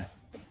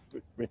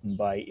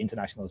by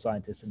international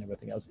scientists and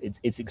everything else,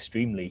 it's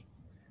extremely.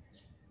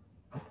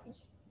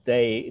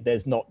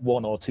 There's not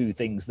one or two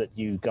things that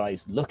you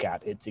guys look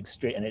at. It's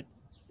extreme, and it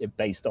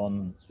based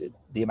on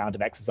the amount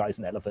of exercise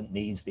an elephant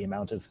needs, the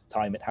amount of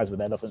time it has with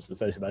elephants to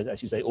socialize,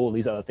 as you say, all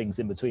these other things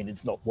in between.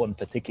 It's not one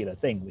particular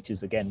thing, which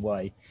is again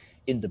why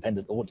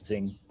independent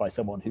auditing by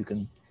someone who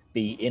can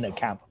be in a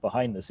camp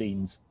behind the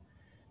scenes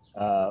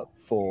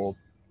for,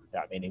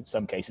 I mean, in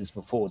some cases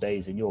for 4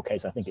 days. In your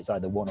case, I think it's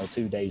either 1 or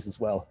 2 days as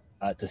well,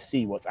 to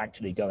see what's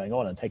actually going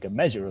on and take a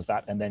measure of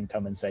that, and then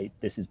come and say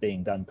this is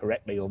being done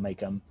correctly, or make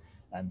them.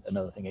 And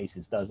another thing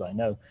ACES does, I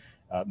know,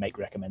 make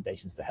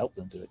recommendations to help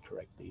them do it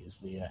correctly is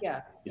the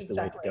the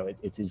way to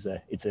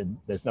go.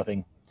 There's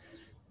nothing,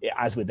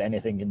 as with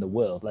anything in the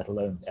world, let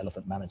alone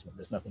elephant management,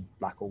 there's nothing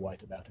black or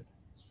white about it.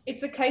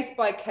 It's a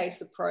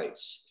case-by-case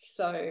approach.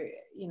 So,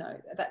 you know,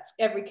 that's,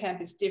 every camp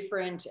is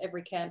different.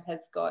 Every camp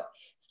has got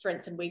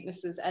strengths and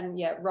weaknesses. And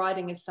yeah,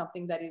 riding is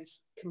something that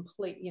is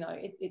complete, you know,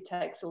 it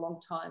takes a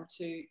long time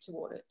to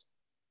audit.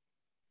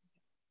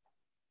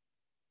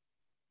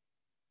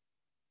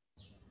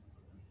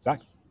 Zach?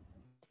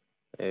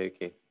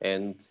 Okay,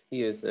 and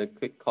here's a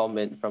quick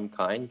comment from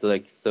Kind.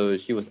 Like, so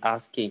she was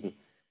asking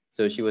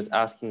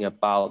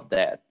about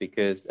that,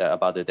 because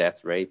about the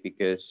death rate,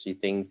 because she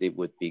thinks it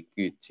would be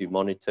good to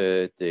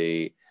monitor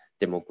the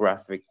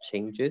demographic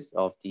changes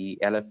of the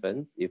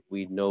elephants if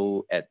we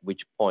know at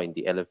which point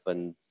the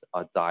elephants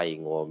are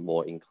dying or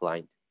more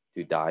inclined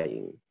to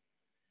dying.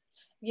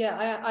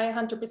 Yeah, I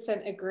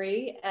 100%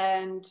 agree.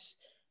 And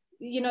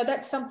you know,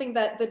 that's something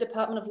that the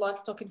Department of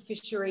Livestock and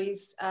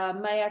Fisheries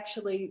may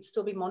actually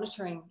still be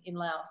monitoring in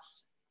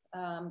Laos.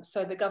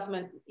 So the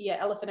government,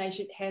 Elephant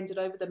Asia handed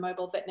over the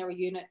mobile veterinary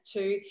unit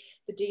to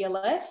the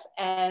DLF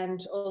and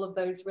all of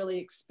those really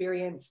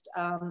experienced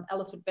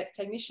elephant vet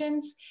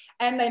technicians,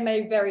 and they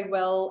may very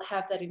well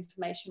have that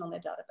information on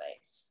their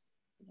database.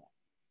 Yeah.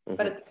 Mm-hmm.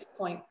 But at this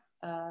point,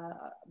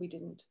 we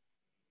didn't.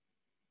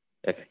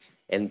 Okay,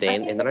 and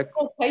then another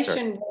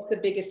exploitation was the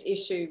biggest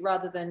issue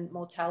rather than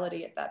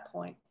mortality at that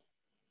point.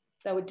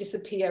 They would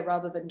disappear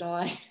rather than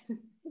die.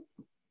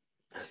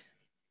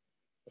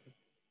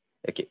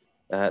 Okay,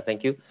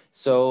 thank you.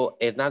 So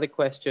another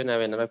question, I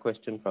have another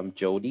question from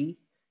Jody.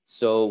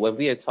 So when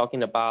we are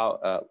talking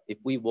about if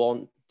we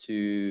want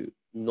to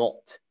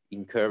not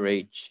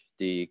encourage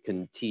the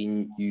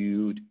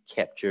continued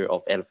capture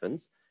of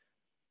elephants,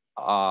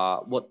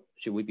 what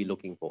should we be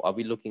looking for? Are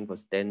we looking for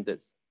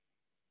standards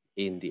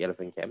in the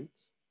elephant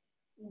camps?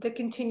 The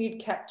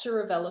continued capture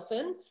of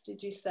elephants,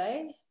 did you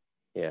say?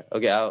 Yeah,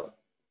 okay,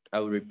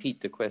 I'll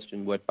repeat the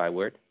question word by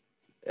word.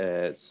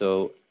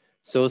 So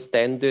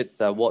standards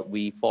are what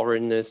we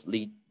foreigners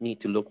need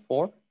to look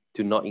for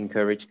to not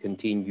encourage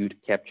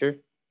continued capture?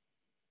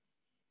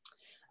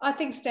 I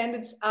think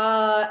standards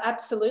are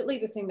absolutely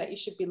the thing that you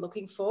should be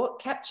looking for.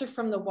 Capture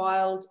from the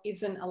wild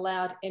isn't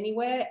allowed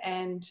anywhere,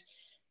 and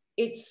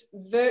it's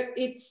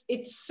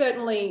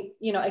certainly,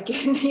 you know,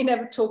 again, you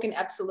never talk in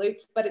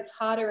absolutes, but it's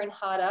harder and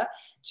harder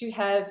to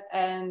have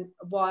a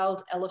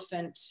wild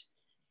elephant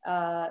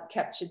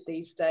captured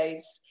these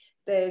days.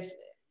 There's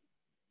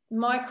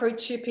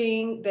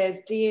microchipping, there's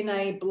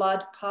DNA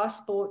blood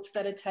passports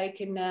that are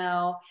taken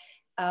now.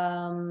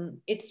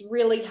 It's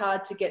really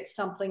hard to get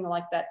something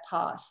like that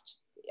passed.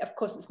 Of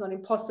course, it's not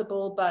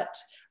impossible, but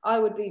I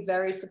would be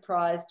very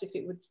surprised if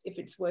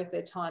it's worth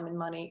their time and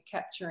money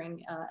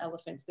capturing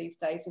elephants these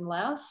days in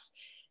Laos.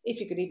 If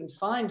you could even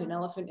find an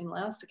elephant in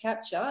Laos to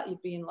capture,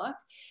 you'd be in luck.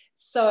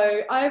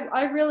 So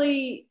I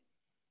really,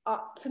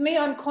 for me,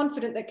 I'm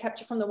confident that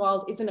capture from the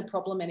wild isn't a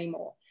problem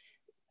anymore.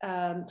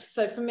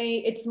 So for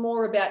me, it's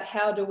more about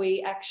how do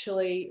we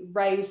actually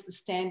raise the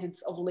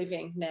standards of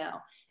living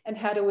now, and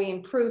how do we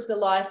improve the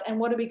life, and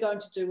what are we going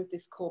to do with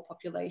this core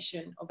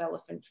population of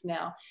elephants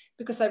now?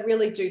 Because I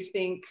really do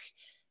think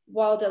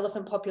wild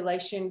elephant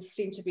populations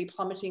seem to be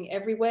plummeting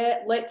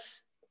everywhere.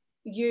 Let's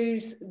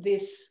use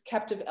this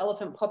captive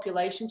elephant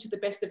population to the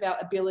best of our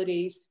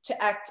abilities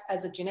to act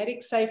as a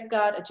genetic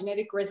safeguard, a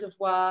genetic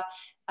reservoir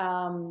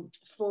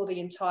for the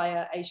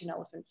entire Asian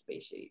elephant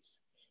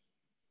species.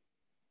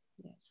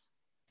 Yes.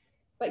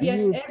 But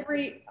yes,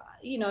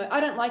 you know, I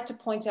don't like to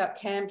point out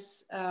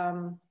camps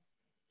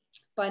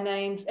by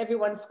names.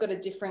 Everyone's got a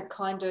different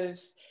kind of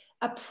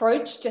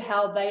approach to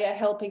how they are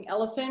helping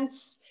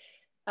elephants.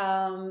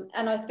 And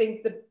I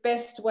think the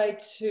best way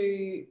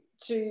to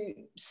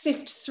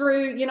sift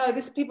through, you know,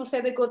 this people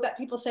say they're good, that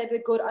people say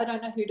they're good, I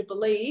don't know who to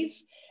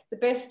believe. The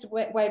best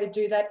way to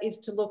do that is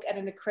to look at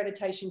an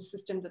accreditation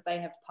system that they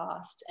have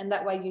passed. And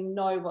that way you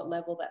know what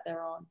level that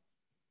they're on.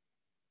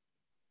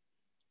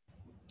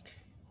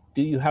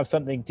 Do you have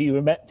something, do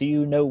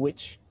you know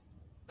which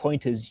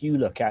pointers you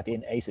look at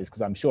in ACES?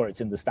 Because I'm sure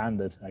it's in the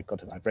standard.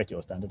 I've read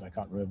your standard, I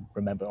can't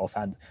remember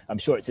offhand. I'm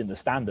sure it's in the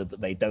standard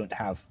that they don't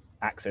have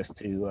access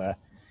to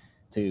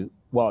to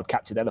wild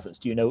captured elephants.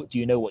 Do you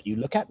know what you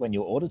look at when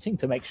you're auditing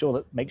to make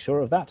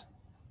sure of that?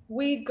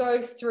 We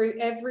go through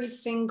every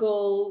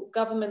single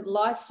government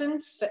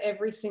license for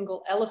every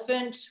single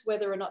elephant,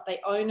 whether or not they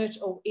own it,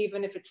 or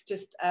even if it's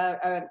just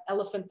an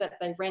elephant that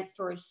they rent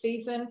for a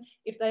season.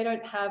 If they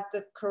don't have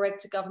the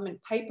correct government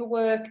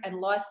paperwork and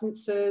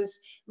licenses,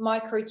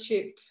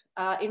 microchip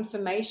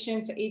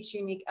information for each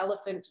unique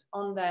elephant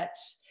on that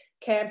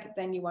camp,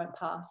 then you won't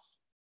pass.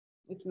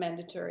 It's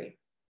mandatory.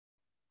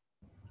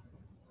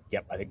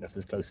 Yep, I think that's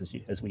as close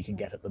as we can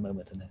get at the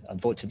moment. And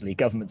unfortunately,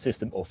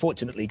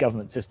 fortunately,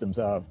 government systems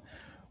are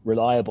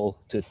reliable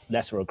to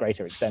lesser or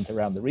greater extent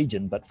around the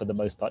region. But for the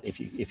most part, if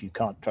you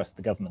can't trust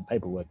the government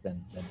paperwork,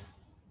 then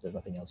there's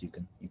nothing else you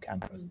can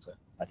trust. So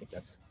I think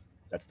that's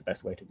the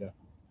best way to go.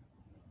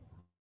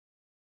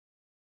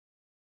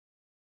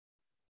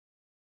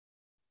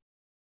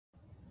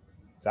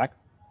 Zach?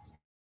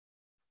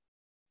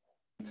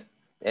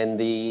 And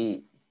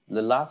the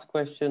last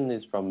question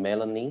is from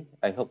Melanie.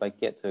 I hope I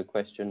get her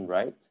question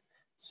right.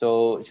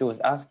 So she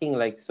was asking,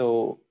 like,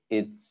 so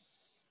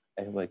it's,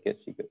 I hope I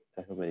get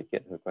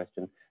her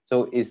question.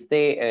 So is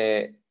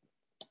it,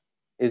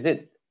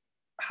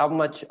 how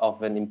much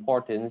of an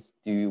importance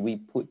do we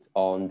put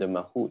on the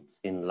mahouts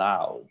in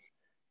Laos?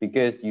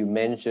 Because you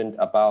mentioned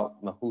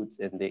about mahouts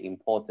and their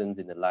importance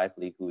in the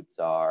livelihoods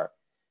are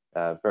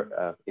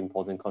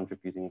important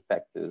contributing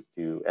factors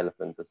to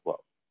elephants as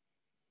well.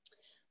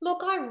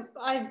 Look,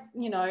 I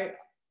you know,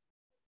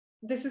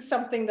 this is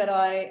something that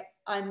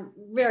I'm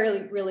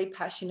really, really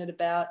passionate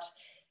about.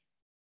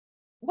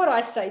 What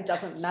I say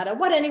doesn't matter.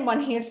 What anyone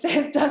here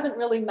says doesn't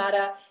really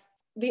matter.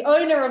 The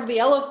owner of the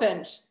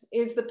elephant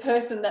is the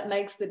person that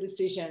makes the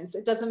decisions.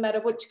 It doesn't matter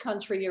which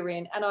country you're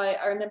in. And I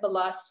remember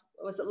last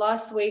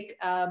week,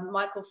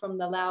 Michael from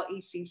the Lao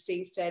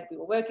ECC said we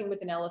were working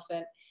with an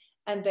elephant,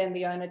 and then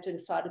the owner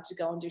decided to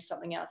go and do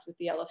something else with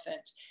the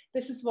elephant.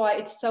 This is why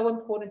it's so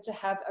important to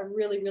have a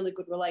really, really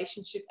good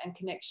relationship and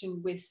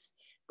connection with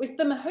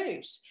the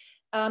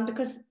mahout,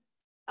 because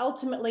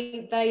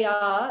ultimately they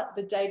are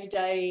the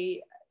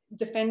day-to-day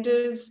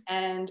defenders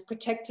and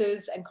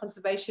protectors and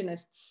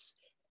conservationists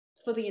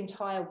for the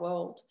entire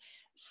world.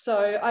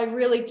 So I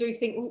really do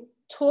think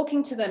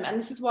talking to them, and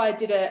this is why I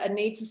did a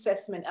needs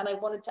assessment, and I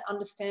wanted to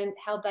understand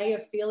how they are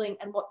feeling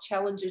and what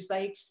challenges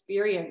they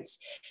experience.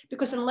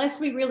 Because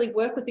unless we really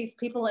work with these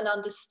people and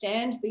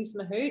understand these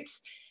mahouts,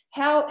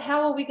 how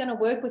are we going to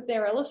work with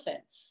their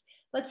elephants?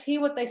 Let's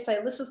hear what they say.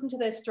 Let's listen to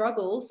their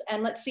struggles,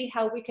 and let's see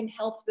how we can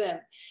help them.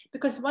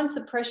 Because once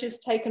the pressure is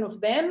taken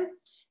off them,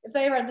 if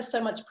they are under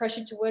so much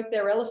pressure to work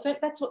their elephant,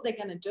 that's what they're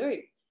going to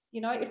do.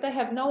 You know, if they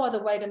have no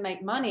other way to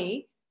make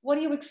money, what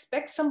do you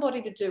expect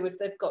somebody to do if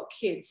they've got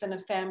kids and a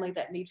family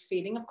that need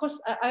feeding? Of course,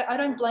 I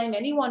don't blame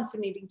anyone for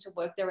needing to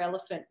work their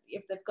elephant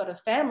if they've got a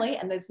family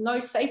and there's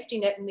no safety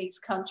net in these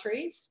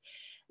countries,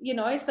 you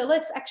know. So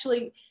let's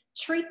actually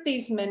treat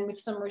these men with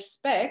some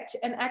respect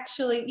and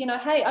actually, you know,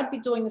 hey, I'd be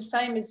doing the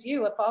same as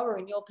you if I were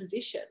in your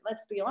position.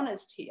 Let's be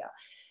honest here.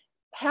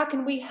 How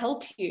can we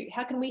help you?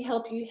 How can we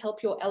help you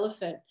help your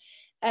elephant?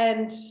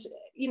 And,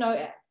 you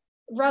know,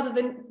 rather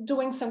than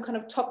doing some kind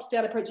of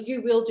tops-down approach,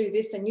 you will do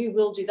this and you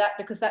will do that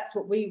because that's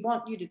what we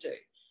want you to do.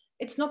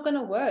 It's not going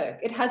to work.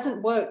 It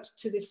hasn't worked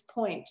to this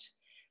point.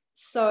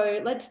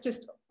 So let's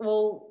just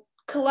all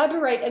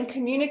collaborate and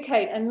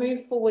communicate and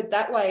move forward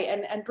that way,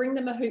 and bring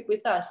the mahout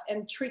with us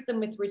and treat them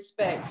with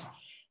respect.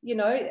 You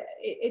know,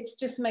 it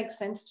just makes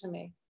sense to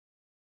me.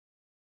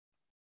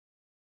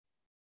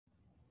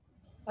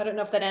 I don't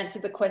know if that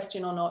answered the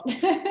question or not.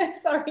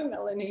 Sorry,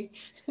 Melanie.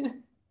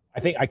 I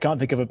think I can't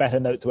think of a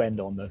better note to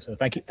end on, though. So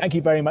thank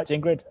you very much,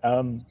 Ingrid.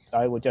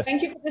 I will just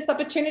thank you for this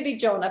opportunity,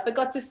 John. I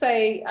forgot to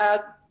say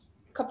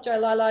Kopjai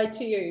Lalai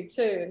to you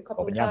too, and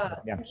Kopjai.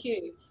 Thank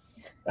you.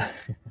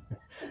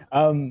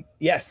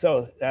 Yes.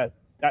 So that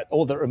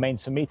all that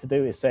remains for me to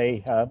do is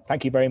say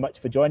thank you very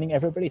much for joining,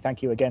 everybody.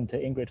 Thank you again to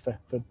Ingrid for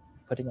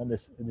putting on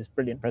this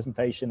brilliant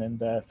presentation, and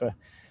for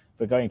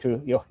going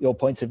through your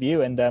points of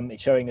view, and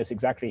showing us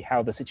exactly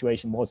how the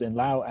situation was in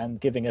Laos, and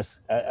giving us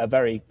a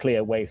very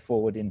clear way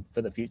forward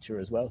for the future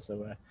as well.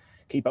 So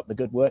keep up the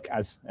good work.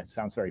 As it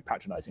sounds very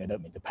patronizing, I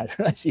don't mean to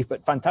patronize you,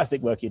 but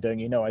fantastic work you're doing.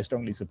 You know, I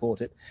strongly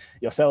support it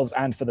yourselves,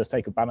 and for the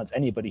sake of balance,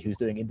 anybody who's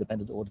doing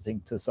independent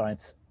auditing to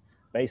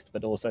science-based.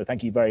 But also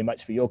thank you very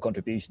much for your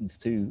contributions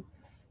to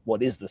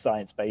what is the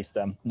science-based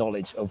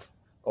knowledge of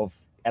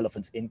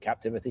elephants in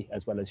captivity,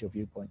 as well as your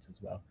viewpoints as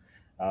well.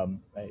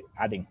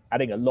 Adding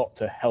a lot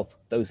to help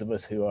those of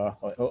us who are,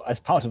 or as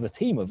part of a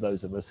team of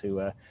those of us who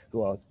are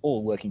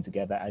all working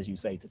together, as you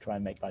say, to try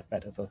and make life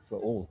better for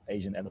all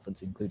Asian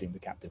elephants, including the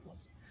captive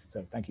ones.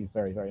 So thank you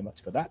very, very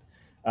much for that.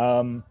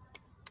 A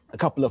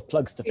couple of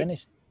plugs to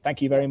finish.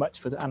 Thank you very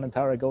much for the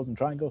Anantara Golden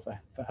Triangle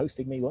for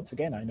hosting me once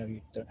again. I know you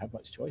don't have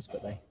much choice,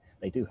 but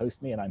they do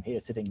host me, and I'm here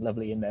sitting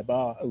lovely in their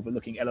bar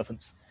overlooking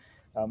elephants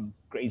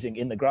grazing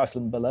in the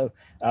grassland below,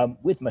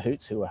 with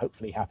mahouts who are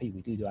hopefully happy.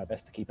 We do our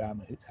best to keep our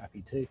mahouts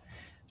happy too.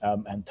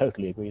 and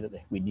totally agree that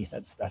we need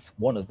that's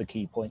one of the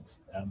key points.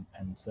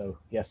 And so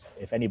yes,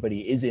 if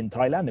anybody is in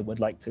Thailand and would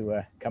like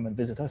to come and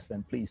visit us,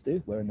 then please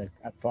do. We're in the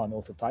far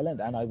north of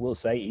Thailand, and I will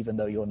say, even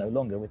though you're no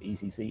longer with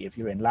ECC, if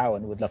you're in Laos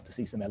and would love to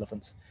see some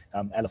elephants,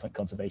 Elephant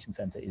Conservation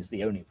Centre is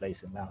the only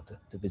place in Laos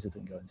to visit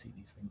and go and see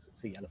these things,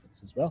 see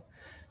elephants as well.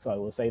 So I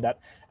will say that.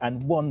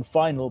 And one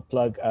final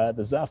plug: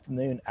 this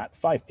afternoon at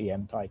 5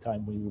 p.m. Thai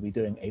time, we will be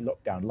doing a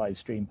lockdown live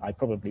stream. I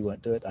probably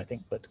won't do it, I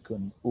think, but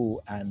Kun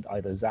U and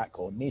either Zach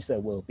or Nisa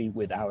will be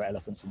with our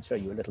elephants and show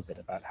you a little bit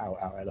about how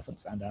our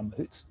elephants and our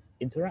mahouts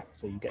interact.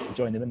 So you get to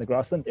join them in the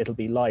grassland. It'll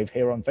be live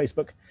here on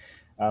Facebook.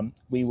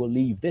 We will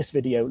leave this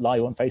video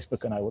live on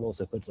Facebook, and I will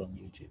also put it on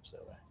YouTube. So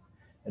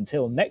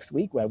until next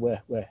week, where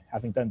we're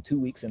having done 2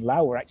 weeks in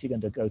Laos, we're actually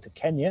going to go to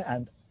Kenya,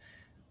 and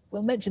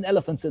we'll mention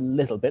elephants a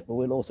little bit, but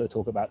we'll also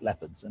talk about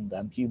leopards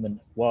and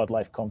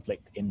human-wildlife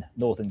conflict in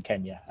northern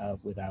Kenya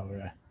with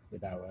our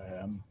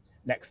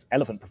next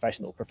elephant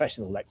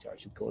professional lecture, I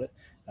should call it,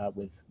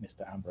 with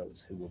Mr.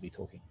 Ambrose, who will be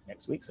talking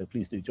next week. So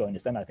please do join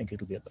us then. I think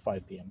it'll be at the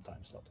 5 p.m.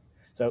 time slot.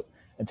 So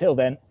until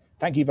then,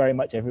 thank you very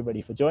much,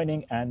 everybody, for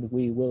joining, and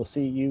we will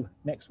see you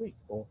next week,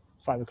 or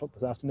 5 o'clock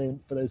this afternoon,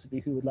 for those of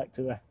you who would like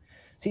to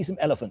see some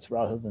elephants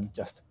rather than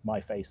just my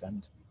face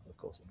and, of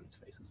course, Ingrid's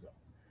face as well.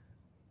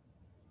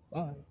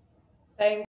 Bye. Thanks.